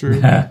 that's true.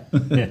 Yeah.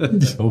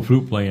 Old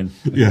flute playing.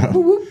 Yeah.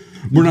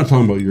 We're not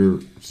talking about your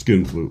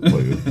skin flute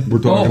playing. We're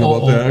talking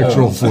about the oh,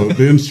 actual flute,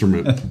 the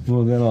instrument.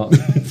 Well,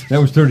 that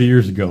was 30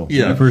 years ago.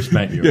 When I first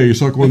met you. Yeah, you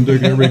suck one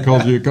dick, everybody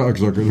calls you a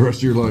cocksucker the rest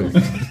of your life.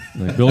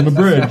 Like building a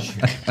bridge.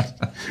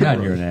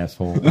 God, you're an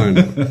asshole. I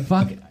know.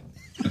 Fuck it.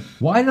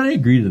 Why did I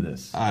agree to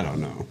this? I don't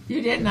know.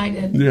 You didn't, I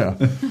did. Yeah.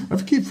 I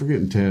keep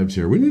forgetting Tab's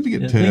here. We need to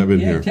get Tab in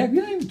here. Tab,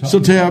 you don't even talk So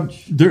Tab,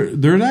 much.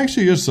 there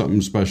actually is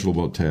something special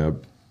about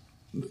Tab.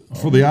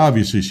 For the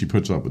obviously, she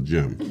puts up with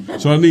Jim.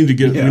 So I need to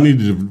get. Yeah. We need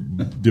to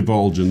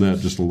divulge in that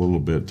just a little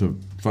bit to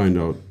find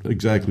out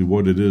exactly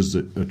what it is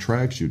that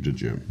attracts you to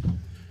Jim.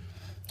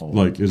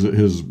 Like, is it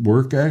his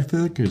work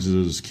ethic? Is it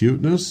his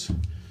cuteness?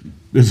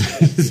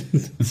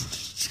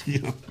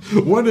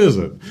 What is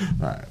it?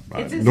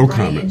 It's his No bright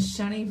and comment.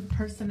 shiny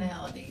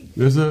personality.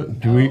 Is it?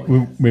 Do we, Oh, we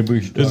yes. maybe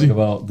we should Is talk he-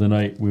 about the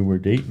night we were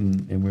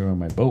dating and we were on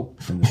my boat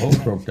and the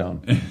boat broke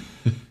down.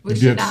 We Did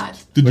should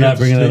not. Did We're you not have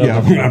to bringing stay- that Yeah,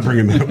 up. we're not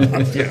bringing that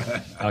up.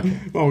 Yeah. Okay.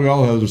 Oh, we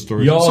all have the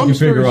stories. Y'all Some can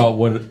figure stories- out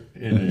what it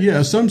is.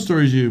 Yeah, some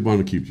stories you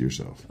want to keep to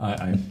yourself.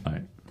 I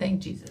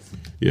Thank Jesus.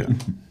 Yeah,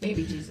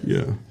 Baby Jesus.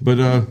 yeah.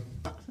 But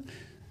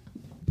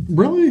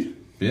really,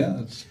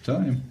 Yeah, it's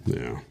time.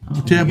 yeah.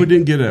 Tab, we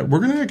didn't get it. We're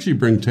going to actually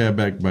bring Tab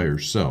back by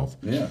herself.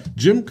 Yeah.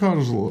 Jim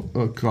caused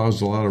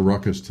a lot of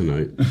ruckus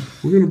tonight.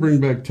 We're going to bring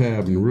back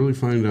Tab and really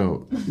find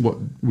out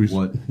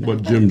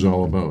what Jim's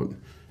all about.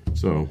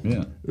 So,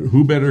 Yeah.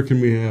 who better can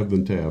we have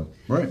than Tab?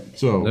 Right.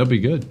 So That'd be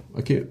good.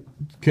 I can't.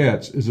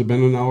 Cats, has it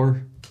been an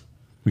hour?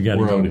 we got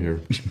to We're go. out of here.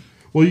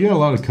 Well, you got a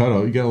lot of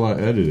cutout. You got a lot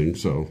of editing,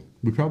 so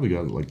we probably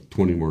got like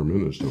 20 more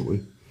minutes, don't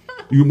we?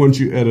 Once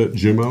you edit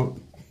Jim out.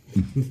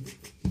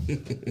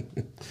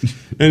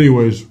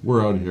 Anyways,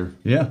 we're out of here.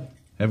 Yeah.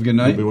 Have a good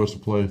night. Nobody wants to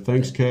play.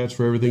 Thanks, Cats,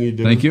 for everything you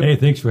did. Thank you. Hey,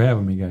 thanks for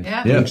having me, guys.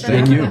 Yeah, Yeah, thanks for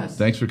thank having you. us.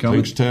 Thanks for coming.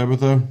 Thanks,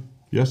 Tabitha.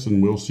 Yes,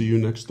 and we'll see you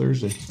next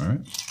Thursday. All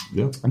right.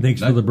 Yep. And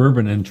thanks for the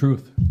bourbon and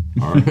truth.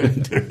 All right.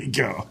 There you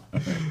go.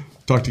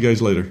 Talk to you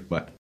guys later.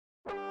 Bye.